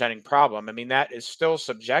to the presenting problem. I mean, that is still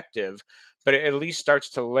subjective, but it at least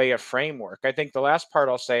starts to lay a framework. I think the last part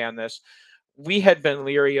I'll say on this, we had been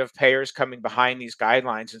leery of payers coming behind these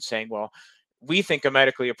guidelines and saying, well, we think a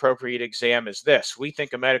medically appropriate exam is this. We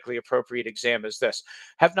think a medically appropriate exam is this.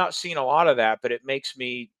 Have not seen a lot of that, but it makes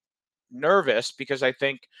me nervous because I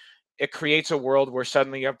think it creates a world where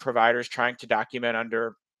suddenly you have providers trying to document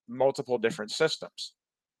under multiple different systems.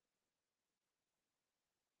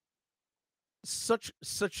 Such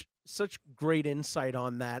great insight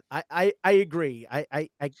on that. I agree. I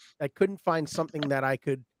couldn't find something that I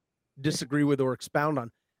could disagree with or expound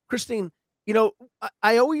on. Christine,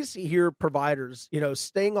 I always hear providers,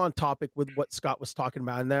 staying on topic with what Scott was talking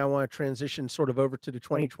about, and then I want to transition sort of over to the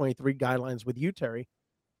 2023 guidelines with you, Terry.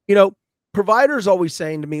 Providers always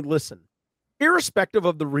saying to me, listen, irrespective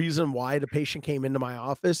of the reason why the patient came into my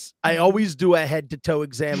office, I always do a head to toe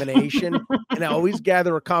examination and I always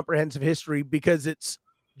gather a comprehensive history because it's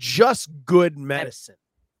just good medicine.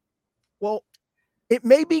 Well, it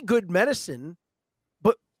may be good medicine,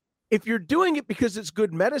 but if you're doing it because it's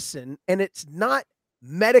good medicine and it's not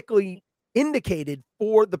medically indicated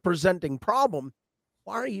for the presenting problem,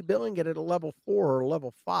 why are you billing it at a level 4 or a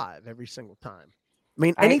level 5 every single time? I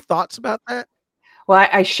mean, any thoughts about that? Well,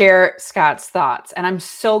 I share Scott's thoughts, and I'm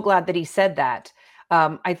so glad that he said that.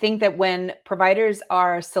 I think that when providers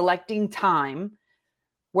are selecting time,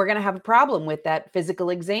 we're going to have a problem with that physical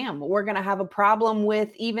exam. We're going to have a problem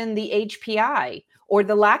with even the HPI or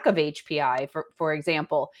the lack of HPI, for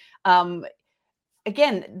example.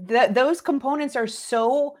 Again, those components are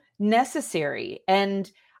so necessary. And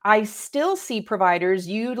I still see providers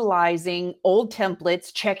utilizing old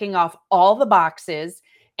templates, checking off all the boxes,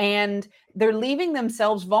 and they're leaving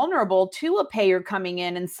themselves vulnerable to a payer coming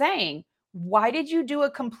in and saying, why did you do a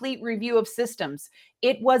complete review of systems?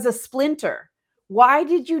 It was a splinter. Why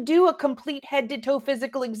did you do a complete head to toe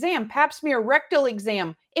physical exam, pap smear, rectal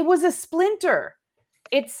exam? It was a splinter.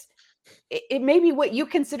 It may be what you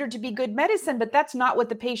consider to be good medicine, but that's not what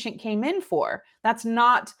the patient came in for. That's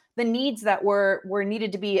not the needs that were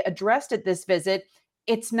needed to be addressed at this visit.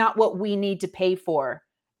 It's not what we need to pay for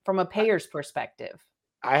from a payer's perspective.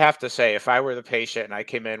 I have to say, if I were the patient and I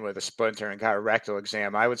came in with a splinter and got a rectal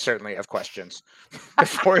exam, I would certainly have questions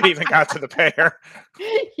before it even got to the payer.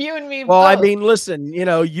 You and me Well, both. I mean, listen,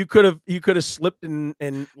 you could have slipped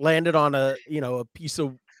and landed on a piece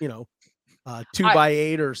of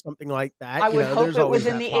 2x8 or something like that. I would hope There's it was always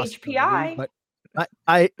in that the possibility. HPI.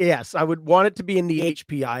 But yes, I would want it to be in the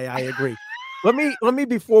HPI. I agree. Let me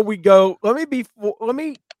before we go. Let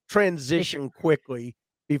me transition quickly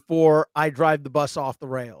before I drive the bus off the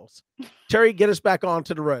rails. Terry, get us back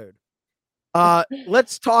onto the road.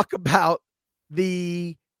 Let's talk about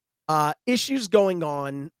the issues going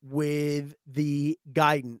on with the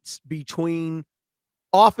guidance between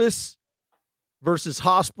office versus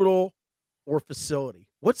hospital or facility.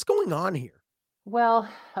 What's going on here? Well,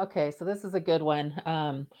 okay, so this is a good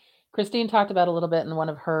one. Christine talked about a little bit in one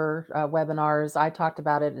of her webinars. I talked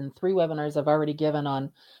about it in 3 webinars I've already given on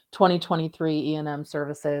 2023 E&M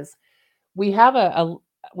services. We have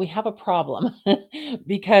we have a problem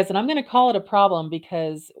because, and I'm going to call it a problem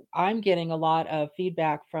because I'm getting a lot of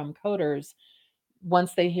feedback from coders.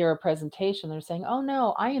 Once they hear a presentation, they're saying, "Oh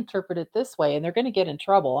no, I interpret it this way," and they're going to get in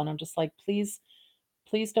trouble. And I'm just like, please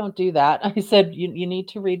don't do that. I said, you need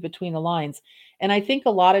to read between the lines. And I think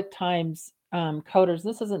a lot of times, coders,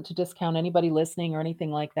 this isn't to discount anybody listening or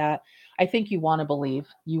anything like that. I think you want to believe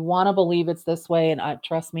it's this way. And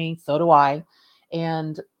trust me, so do I.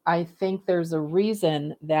 And I think there's a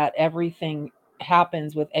reason that everything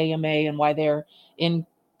happens with AMA and why they're in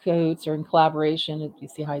cahoots or in collaboration. You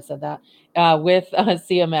see how I said that with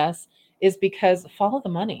CMS is because follow the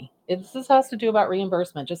money. This has to do about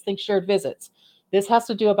reimbursement. Just think shared visits. This has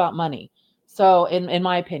to do about money. So in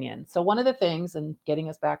my opinion, so one of the things, and getting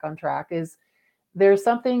us back on track, is there's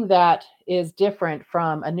something that is different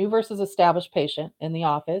from a new versus established patient in the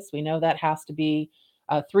office. We know that has to be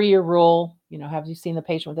a 3-year rule. Have you seen the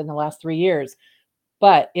patient within the last 3 years?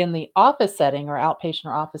 But in the office setting or outpatient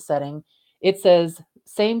or office setting, it says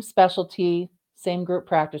same specialty, same group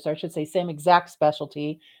practice, or I should say same exact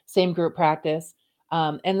specialty, same group practice.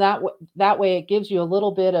 And that way it gives you a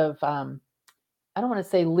little bit of I don't want to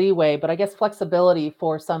say leeway, but I guess flexibility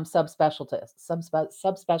for some subspecialties,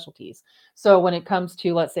 subspecialties. So when it comes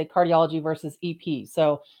to, let's say, cardiology versus EP,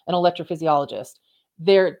 so an electrophysiologist,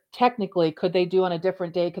 they're technically, could they do on a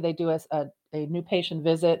different day? Could they do a new patient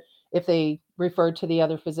visit if they referred to the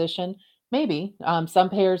other physician? Maybe. Some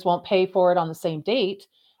payers won't pay for it on the same date.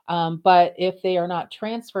 But if they are not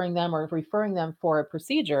transferring them or referring them for a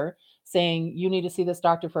procedure, saying you need to see this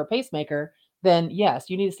doctor for a pacemaker, then yes,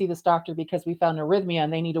 you need to see this doctor because we found an arrhythmia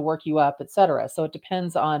and they need to work you up, et cetera. So it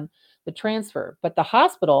depends on the transfer. But the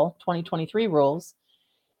hospital 2023 rules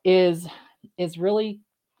is really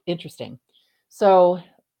interesting. So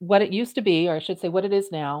what it used to be, or I should say what it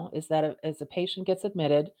is now, is that as a patient gets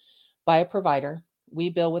admitted by a provider, we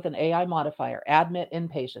bill with an AI modifier, admit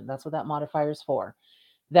inpatient. That's what that modifier is for.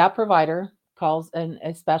 That provider calls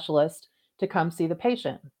a specialist to come see the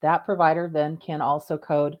patient. That provider then can also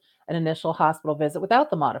code an initial hospital visit without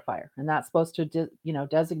the modifier. And that's supposed to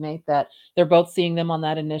designate that they're both seeing them on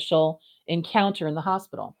that initial encounter in the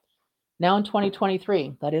hospital. Now in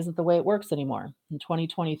 2023, that isn't the way it works anymore. In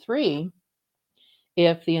 2023,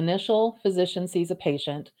 if the initial physician sees a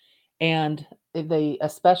patient and a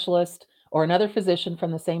specialist or another physician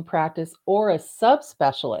from the same practice or a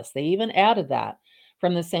subspecialist, they even added that,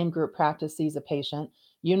 from the same group practice sees a patient,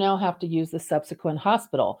 you now have to use the subsequent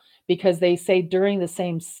hospital because they say during the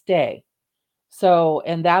same stay. So,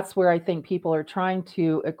 and that's where I think people are trying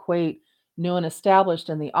to equate new and established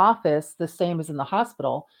in the office the same as in the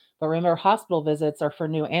hospital. But remember, hospital visits are for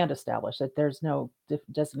new and established. That there's no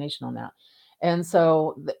designation on that. And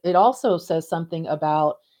so it also says something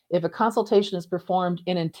about if a consultation is performed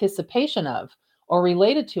in anticipation of or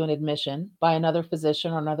related to an admission by another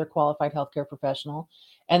physician or another qualified healthcare professional,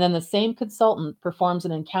 and then the same consultant performs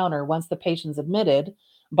an encounter once the patient's admitted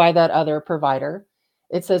by that other provider,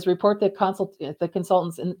 it says report the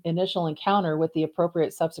consultant's initial encounter with the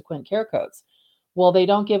appropriate subsequent care codes. Well, they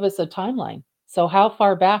don't give us a timeline. So how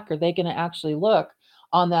far back are they going to actually look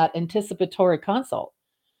on that anticipatory consult?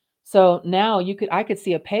 So now I could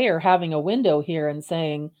see a payer having a window here and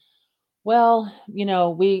saying, well,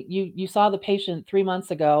 you saw the patient 3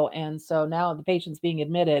 months ago, and so now the patient's being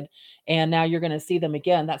admitted, and now you're going to see them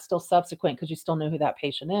again. That's still subsequent because you still know who that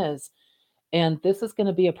patient is. And this is going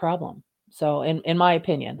to be a problem. So in my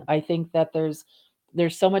opinion, I think that there's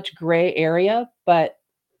so much gray area, but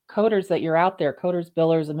coders that you're out there, coders,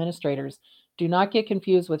 billers, administrators, do not get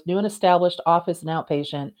confused with new and established office and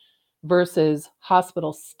outpatient versus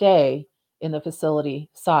hospital stay in the facility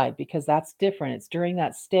side, because that's different. It's during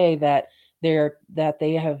that stay that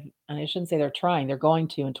they have and I shouldn't say they're trying, they're going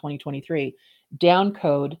to in 2023, down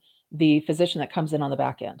code the physician that comes in on the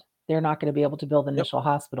back end. They're not going to be able to bill the initial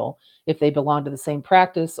hospital if they belong to the same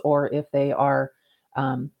practice or if they are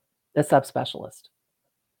a subspecialist.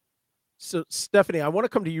 So, Stephanie, I want to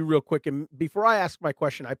come to you real quick. And before I ask my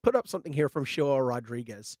question, I put up something here from Sheila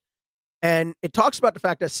Rodriguez. And it talks about the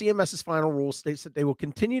fact that CMS's final rule states that they will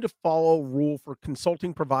continue to follow rule for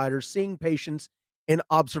consulting providers seeing patients in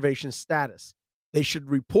observation status. They should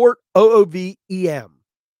report OOVEM.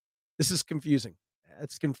 This is confusing.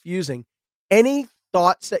 It's confusing. Any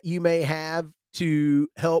thoughts that you may have to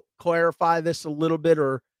help clarify this a little bit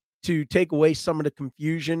or to take away some of the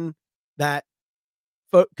confusion that,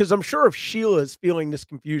 because I'm sure if Sheila is feeling this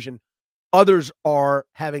confusion, others are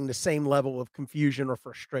having the same level of confusion or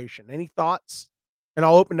frustration. Any thoughts? And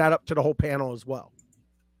I'll open that up to the whole panel as well.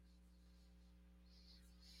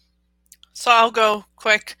 So I'll go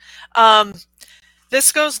quick.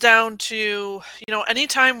 This goes down to,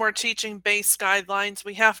 anytime we're teaching base guidelines,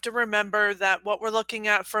 we have to remember that what we're looking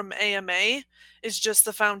at from AMA is just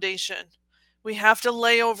the foundation. We have to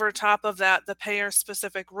lay over top of that the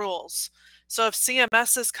payer-specific rules. So if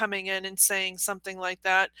CMS is coming in and saying something like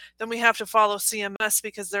that, then we have to follow CMS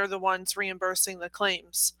because they're the ones reimbursing the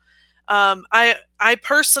claims. I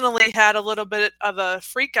personally had a little bit of a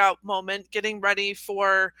freak out moment getting ready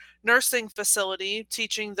for nursing facility,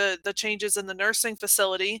 teaching the changes in the nursing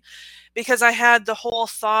facility, because I had the whole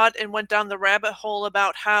thought and went down the rabbit hole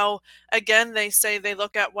about how, again, they say they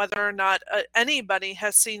look at whether or not anybody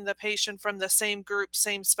has seen the patient from the same group,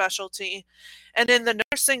 same specialty. And in the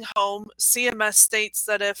nursing home, CMS states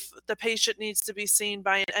that if the patient needs to be seen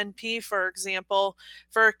by an NP, for example,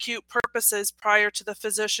 for acute purposes prior to the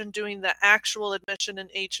physician doing the actual admission in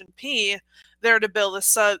H&P, they're to bill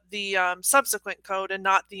the subsequent code and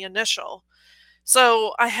not the initial.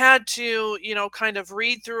 So I had to, kind of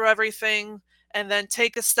read through everything and then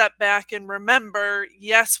take a step back and remember,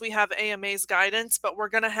 yes, we have AMA's guidance, but we're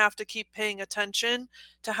going to have to keep paying attention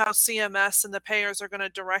to how CMS and the payers are going to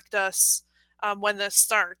direct us when this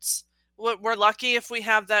starts. We're lucky if we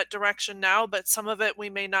have that direction now, but some of it we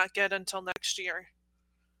may not get until next year.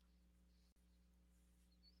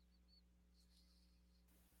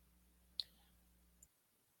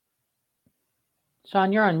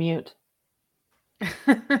 Sean, you're on mute.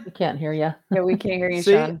 We can't hear you. Yeah, we can't hear you,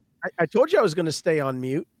 See, Sean. I told you I was going to stay on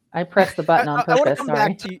mute. I pressed the button on I want to purpose. come Sorry.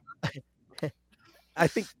 back to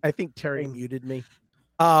you. I think Terry muted me.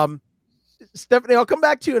 Stephanie, I'll come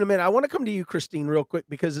back to you in a minute. I want to come to you, Christine, real quick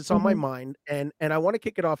because it's on my mind, and I want to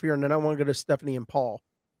kick it off here, and then I want to go to Stephanie and Paul,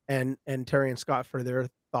 and Terry and Scott for their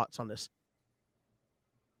thoughts on this.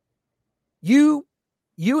 You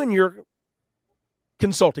and your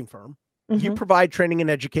consulting firm, you provide training and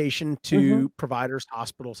education to providers,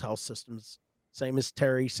 hospitals, health systems, same as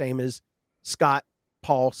Terry, same as Scott,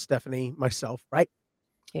 Paul, Stephanie, myself, right?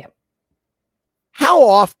 Yeah. How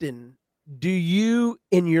often do you,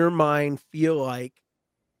 in your mind, feel like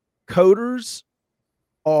coders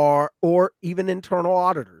or even internal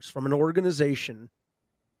auditors from an organization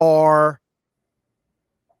are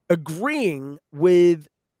agreeing with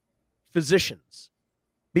physicians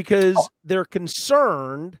because they're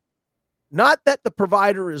concerned not that the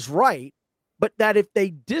provider is right, but that if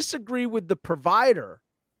they disagree with the provider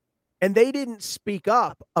and they didn't speak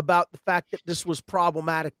up about the fact that this was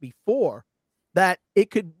problematic before, that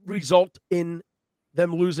it could result in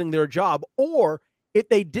them losing their job? Or if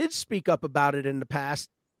they did speak up about it in the past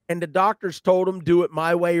and the doctors told them, do it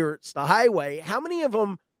my way or it's the highway, how many of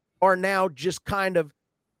them are now just kind of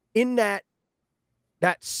in that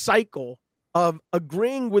cycle of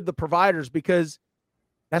agreeing with the providers because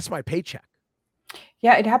that's my paycheck?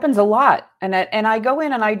 Yeah, it happens a lot. And I go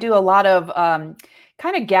in and I do a lot of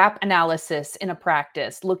kind of gap analysis in a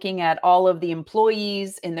practice, looking at all of the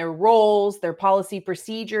employees in their roles, their policy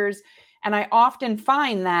procedures. And I often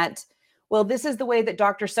find that, well, this is the way that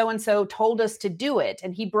Dr. So-and-so told us to do it.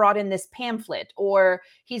 And he brought in this pamphlet, or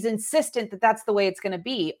he's insistent that that's the way it's going to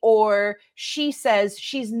be. Or she says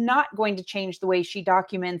she's not going to change the way she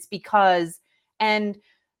documents because, and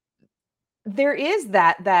there is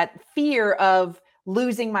that fear of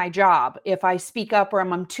losing my job if I speak up or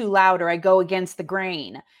I'm too loud or I go against the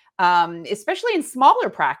grain, especially in smaller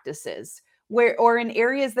practices or in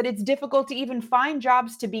areas that it's difficult to even find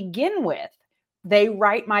jobs to begin with. They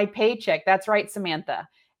write my paycheck. That's right, Samantha.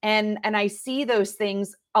 And I see those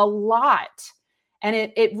things a lot. And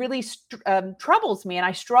it really troubles me. And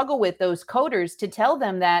I struggle with those coders to tell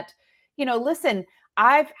them that, listen,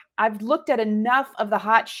 I've looked at enough of the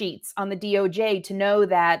hot sheets on the DOJ to know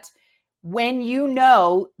that when you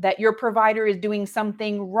know that your provider is doing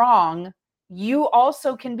something wrong, you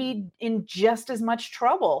also can be in just as much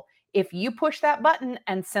trouble if you push that button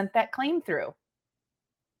and sent that claim through.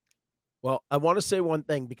 Well, I want to say one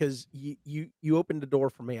thing because you opened the door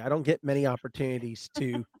for me. I don't get many opportunities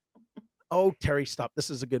to. Oh, Terry, stop. This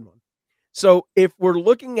is a good one. So if we're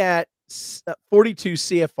looking at 42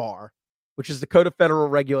 CFR, which is the Code of Federal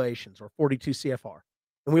Regulations, or 42 CFR,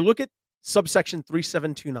 and we look at subsection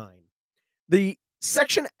 3729, the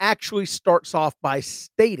section actually starts off by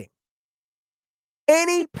stating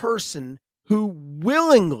any person who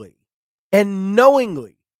willingly and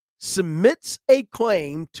knowingly submits a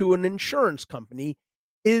claim to an insurance company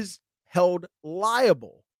is held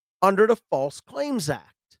liable under the False Claims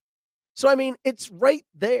Act. So, I mean, it's right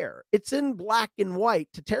there. It's in black and white,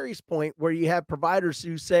 to Terry's point, where you have providers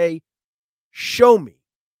who say, show me.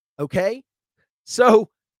 Okay. So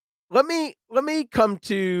let me come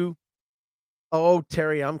to, oh,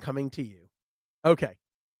 Terry, I'm coming to you. Okay.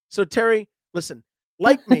 So Terry, listen,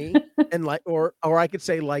 like me and like, or I could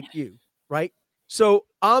say like you, right? So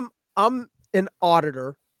I'm an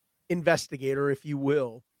auditor, investigator, if you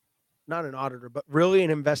will, not an auditor, but really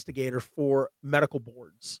an investigator for medical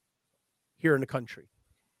boards here in the country.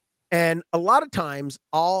 And a lot of times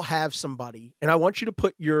I'll have somebody, and I want you to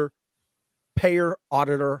put your payer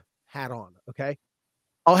auditor hat on. Okay.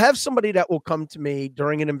 I'll have somebody that will come to me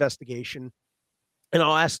during an investigation, and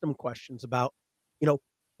I'll ask them questions about,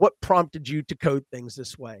 what prompted you to code things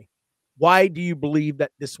this way? Why do you believe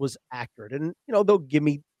that this was accurate? And, they'll give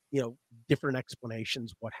me, different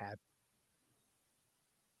explanations, what have you.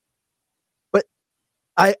 But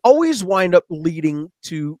I always wind up leading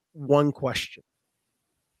to one question.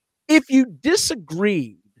 If you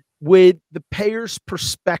disagreed with the payer's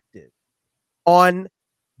perspective on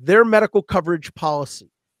their medical coverage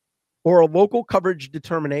policy or a local coverage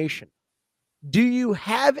determination, do you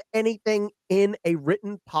have anything in a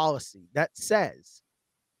written policy that says,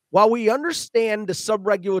 while we understand the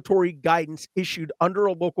sub-regulatory guidance issued under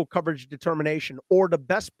a local coverage determination or the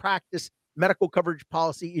best practice medical coverage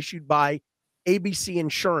policy issued by ABC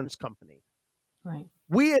Insurance Company, Right.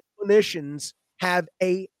 we as clinicians have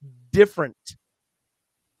a different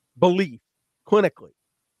belief clinically.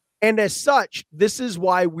 And as such, this is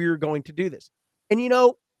why we're going to do this. And,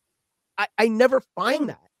 I never find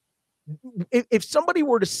that. If somebody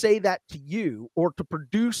were to say that to you or to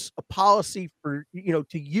produce a policy for,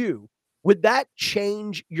 to you, would that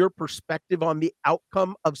change your perspective on the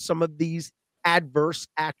outcome of some of these adverse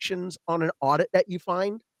actions on an audit that you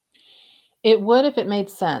find? It would if it made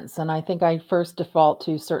sense. And I think I first default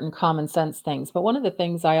to certain common sense things. But one of the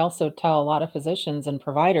things I also tell a lot of physicians and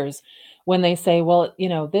providers when they say, well,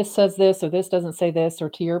 this says this or this doesn't say this, or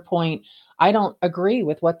to your point, I don't agree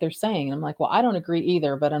with what they're saying. And I'm like, well, I don't agree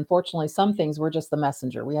either. But unfortunately, some things we're just the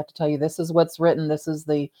messenger. We have to tell you this is what's written, this is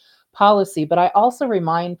the policy. But I also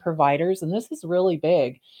remind providers, and this is really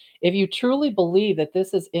big, if you truly believe that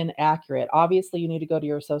this is inaccurate, obviously you need to go to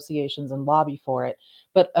your associations and lobby for it.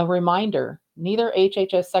 But a reminder, neither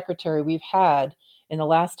HHS secretary we've had in the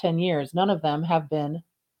last 10 years, none of them have been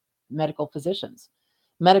medical physicians,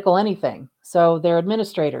 medical anything. So they're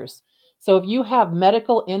administrators. So if you have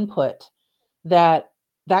medical input that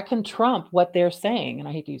can trump what they're saying, and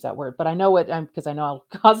I hate to use that word, but I know what because I know I'll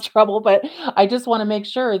cause trouble, but I just want to make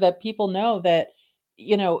sure that people know that,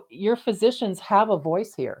 your physicians have a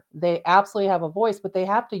voice here. They absolutely have a voice, but they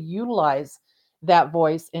have to utilize that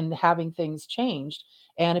voice in having things changed.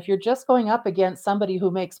 And if you're just going up against somebody who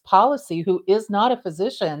makes policy, who is not a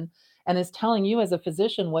physician and is telling you as a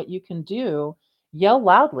physician what you can do, yell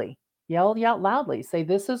loudly, yell out loudly, say,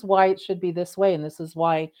 this is why it should be this way. And this is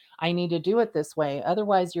why I need to do it this way.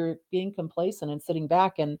 Otherwise you're being complacent and sitting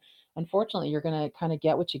back. And unfortunately, you're going to kind of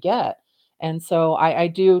get what you get. And so I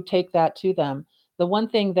do take that to them. The one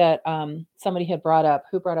thing that somebody had brought up,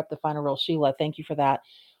 who brought up the final rule, Sheila, thank you for that.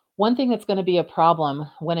 One thing that's going to be a problem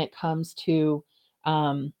when it comes to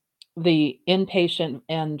the inpatient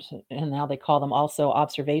and now they call them also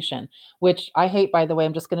observation, which I hate, by the way,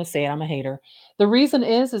 I'm just going to say it, I'm a hater. The reason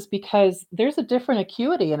is because there's a different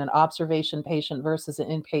acuity in an observation patient versus an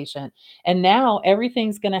inpatient. And now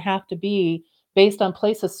everything's going to have to be based on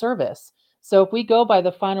place of service. So if we go by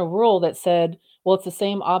the final rule that said, well, it's the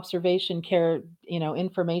same observation care,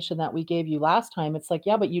 information that we gave you last time. It's like,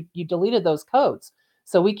 yeah, but you deleted those codes.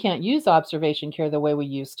 So we can't use observation care the way we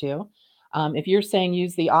used to. If you're saying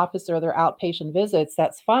use the office or their outpatient visits,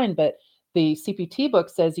 that's fine. But the CPT book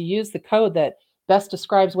says you use the code that best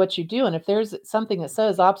describes what you do. And if there's something that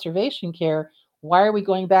says observation care, why are we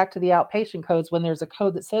going back to the outpatient codes when there's a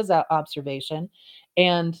code that says observation?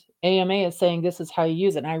 And AMA is saying this is how you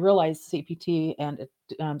use it. And I realize CPT and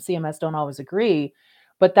CMS don't always agree.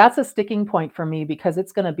 But that's a sticking point for me because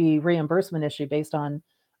it's going to be reimbursement issue based on,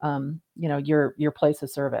 your place of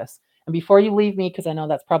service. And before you leave me, because I know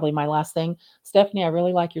that's probably my last thing, Stephanie, I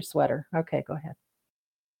really like your sweater. Okay, go ahead.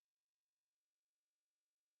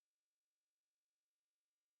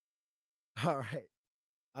 All right.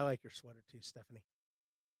 I like your sweater too, Stephanie.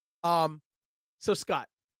 So Scott,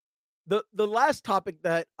 the last topic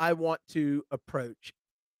that I want to approach,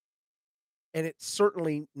 and it's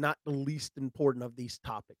certainly not the least important of these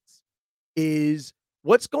topics, is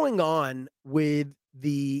what's going on with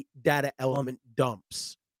the data element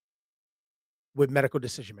dumps with medical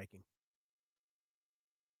decision making.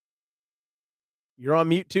 You're on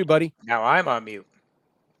mute too, buddy. Now I'm on mute.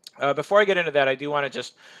 Before I get into that, I do want to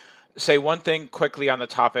just say one thing quickly on the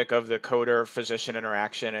topic of the coder physician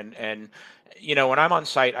interaction. And when I'm on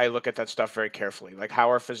site, I look at that stuff very carefully. Like, how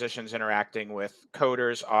are physicians interacting with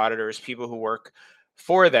coders, auditors, people who work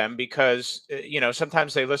for them? Because,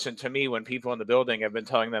 sometimes they listen to me when people in the building have been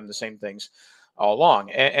telling them the same things all along.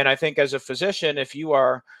 And I think as a physician, if you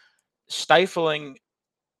are stifling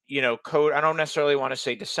code, I don't necessarily want to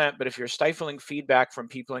say dissent, but if you're stifling feedback from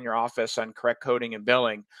people in your office on correct coding and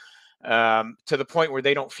billing, to the point where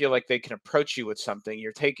they don't feel like they can approach you with something,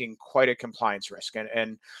 you're taking quite a compliance risk.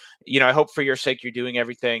 And I hope for your sake you're doing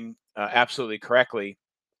everything absolutely correctly,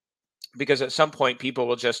 because at some point people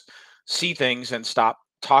will just see things and stop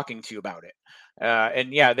talking to you about it.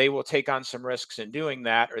 And yeah, they will take on some risks in doing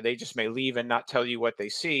that, or they just may leave and not tell you what they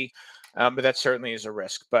see. But that certainly is a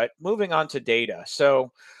risk. But moving on to data.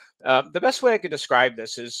 So the best way I could describe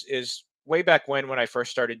this is way back when I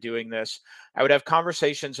first started doing this, I would have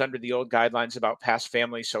conversations under the old guidelines about past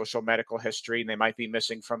family, social, medical history, and they might be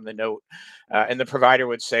missing from the note. And the provider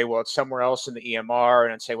would say, well, it's somewhere else in the EMR.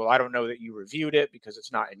 And I'd say, well, I don't know that you reviewed it because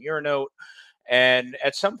it's not in your note. And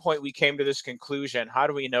at some point we came to this conclusion: how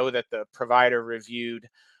do we know that the provider reviewed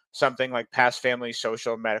something like past family,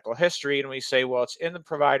 social, medical history? And we say, well, it's in the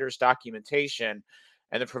provider's documentation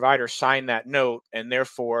and the provider signed that note and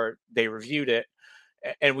therefore they reviewed it.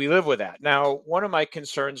 And we live with that. Now, one of my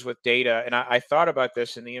concerns with data, and I thought about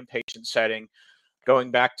this in the inpatient setting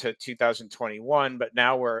going back to 2021, but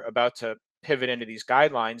now we're about to pivot into these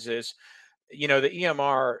guidelines, is, the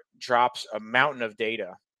EMR drops a mountain of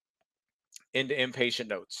data into inpatient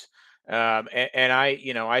notes. And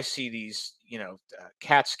I see these,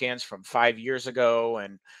 CAT scans from 5 years ago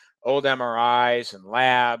and old MRIs and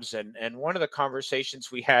labs. And one of the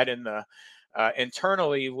conversations we had in the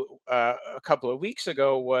internally a couple of weeks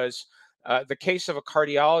ago was the case of a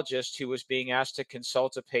cardiologist who was being asked to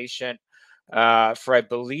consult a patient for, I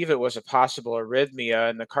believe it was a possible arrhythmia,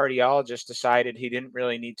 and the cardiologist decided he didn't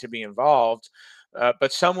really need to be involved.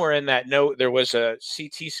 But somewhere in that note, there was a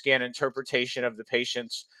CT scan interpretation of the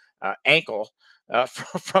patient's ankle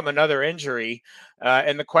from another injury,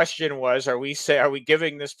 and the question was: are we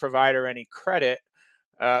giving this provider any credit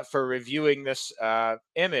for reviewing this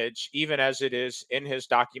image, even as it is in his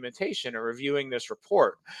documentation, or reviewing this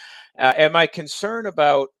report? And my concern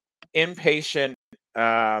about inpatient,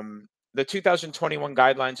 the 2021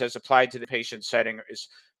 guidelines as applied to the patient setting, is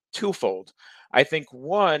twofold. I think,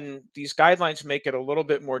 one, these guidelines make it a little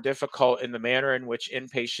bit more difficult in the manner in which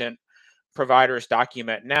inpatient providers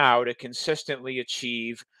document now to consistently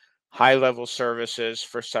achieve high-level services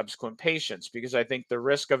for subsequent patients, because I think the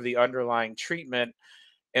risk of the underlying treatment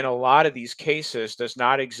in a lot of these cases does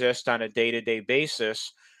not exist on a day-to-day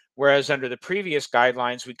basis. Whereas under the previous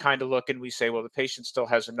guidelines, we kind of look and we say, well, the patient still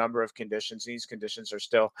has a number of conditions. These conditions are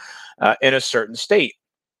still in a certain state.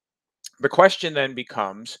 The question then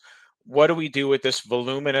becomes, what do we do with this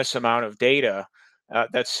voluminous amount of data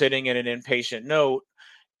that's sitting in an inpatient note,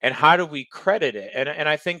 and how do we credit it? And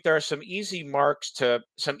I think there are some easy markers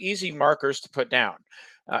to put down.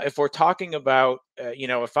 If we're talking about,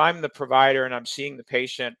 if I'm the provider and I'm seeing the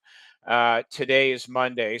patient, today is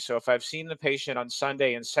Monday. So if I've seen the patient on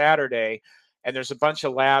Sunday and Saturday, and there's a bunch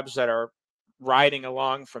of labs that are riding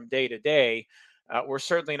along from day to day, we're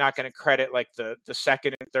certainly not going to credit like the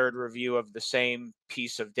second and third review of the same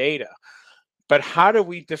piece of data. But how do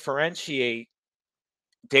we differentiate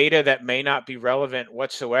data that may not be relevant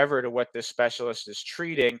whatsoever to what this specialist is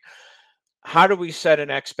treating? How do we set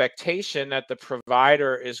an expectation that the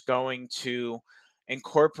provider is going to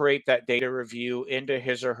incorporate that data review into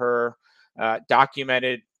his or her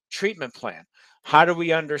documented treatment plan? How do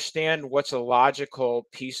we understand what's a logical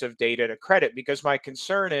piece of data to credit? Because my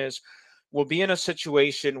concern is we'll be in a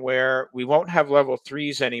situation where we won't have level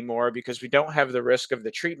 3s anymore because we don't have the risk of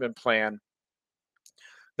the treatment plan.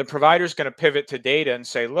 The provider is going to pivot to data and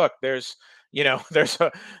say, look, there's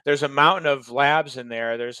a mountain of labs in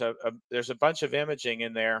there. There's a bunch of imaging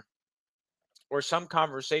in there. or some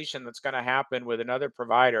conversation that's going to happen with another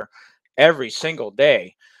provider every single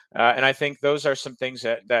day. And I think those are some things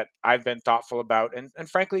that I've been thoughtful about and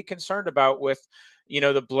frankly concerned about with,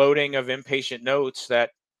 the bloating of inpatient notes,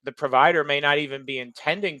 that the provider may not even be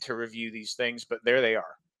intending to review these things, but there they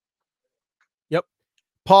are. Yep.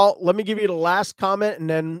 Paul, let me give you the last comment, and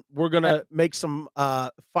then we're going to make some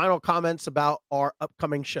final comments about our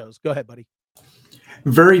upcoming shows. Go ahead, buddy.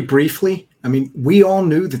 Very briefly, I mean, we all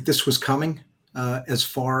knew that this was coming as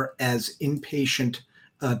far as inpatient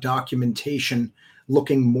documentation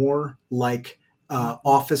looking more like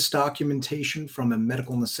office documentation from a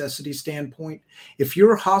medical necessity standpoint. If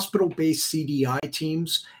your hospital-based CDI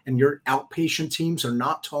teams and your outpatient teams are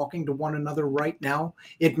not talking to one another right now,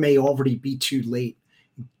 it may already be too late.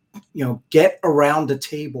 Get around a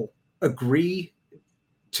table, agree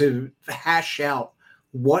to hash out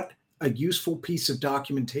what a useful piece of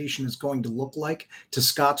documentation is going to look like. To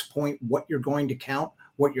Scott's point, what you're going to count,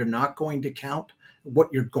 what you're not going to count, what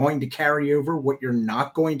you're going to carry over, what you're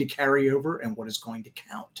not going to carry over, and what is going to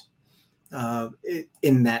count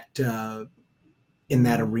in that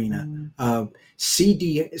arena.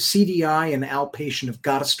 CDI and outpatient have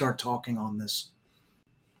got to start talking on this.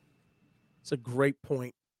 It's a great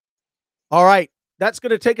point. All right, that's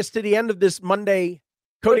going to take us to the end of this Monday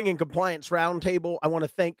Coding and Compliance Roundtable. I want to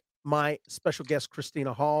thank my special guests,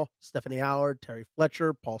 Christina Hall, Stephanie Howard, Terry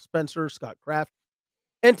Fletcher, Paul Spencer, Scott Kraft,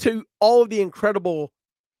 and to all of the incredible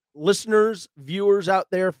listeners, viewers out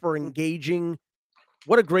there for engaging.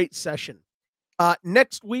 What a great session.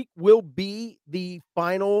 Next week will be the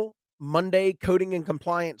final Monday Coding and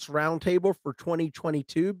Compliance Roundtable for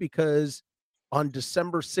 2022, because on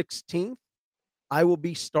December 16th, I will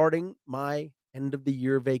be starting my end of the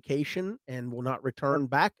year vacation and will not return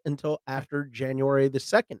back until after January the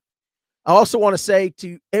 2nd. I also want to say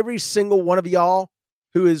to every single one of y'all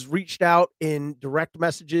who has reached out in direct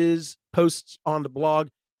messages, posts on the blog,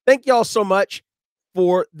 thank y'all so much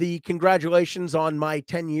for the congratulations on my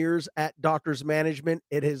 10 years at Doctors Management.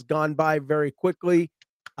 It has gone by very quickly.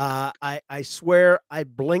 I swear I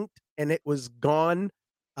blinked and it was gone.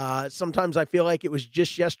 Sometimes I feel like it was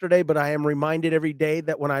just yesterday, but I am reminded every day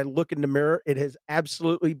that when I look in the mirror, it has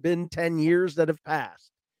absolutely been 10 years that have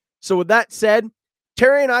passed. So with that said,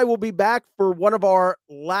 Terry and I will be back for one of our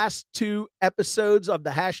last 2 episodes of the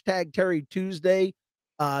hashtag Terry Tuesday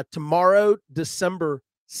tomorrow, December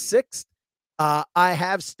 6th. I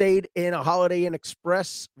have stayed in a Holiday Inn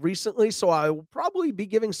Express recently, so I will probably be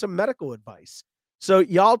giving some medical advice. So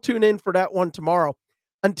y'all tune in for that one tomorrow.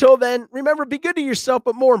 Until then, remember, be good to yourself,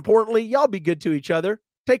 but more importantly, y'all be good to each other.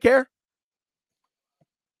 Take care.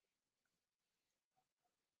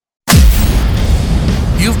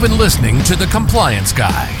 You've been listening to The Compliance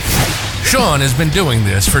Guy. Sean has been doing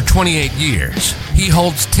this for 28 years. He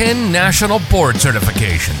holds 10 national board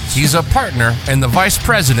certifications. He's a partner and the vice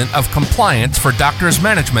president of compliance for Doctors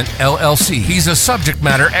Management, LLC. He's a subject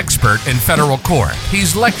matter expert in federal court.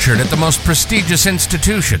 He's lectured at the most prestigious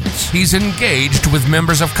institutions. He's engaged with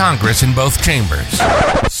members of Congress in both chambers.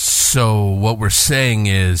 So what we're saying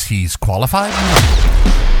is he's qualified?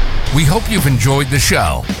 We hope you've enjoyed the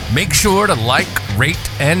show. Make sure to like, rate,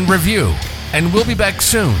 and review. And we'll be back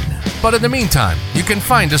soon. But in the meantime, you can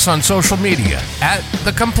find us on social media at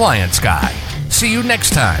The Compliance Guy. See you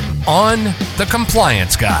next time on The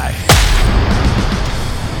Compliance Guy.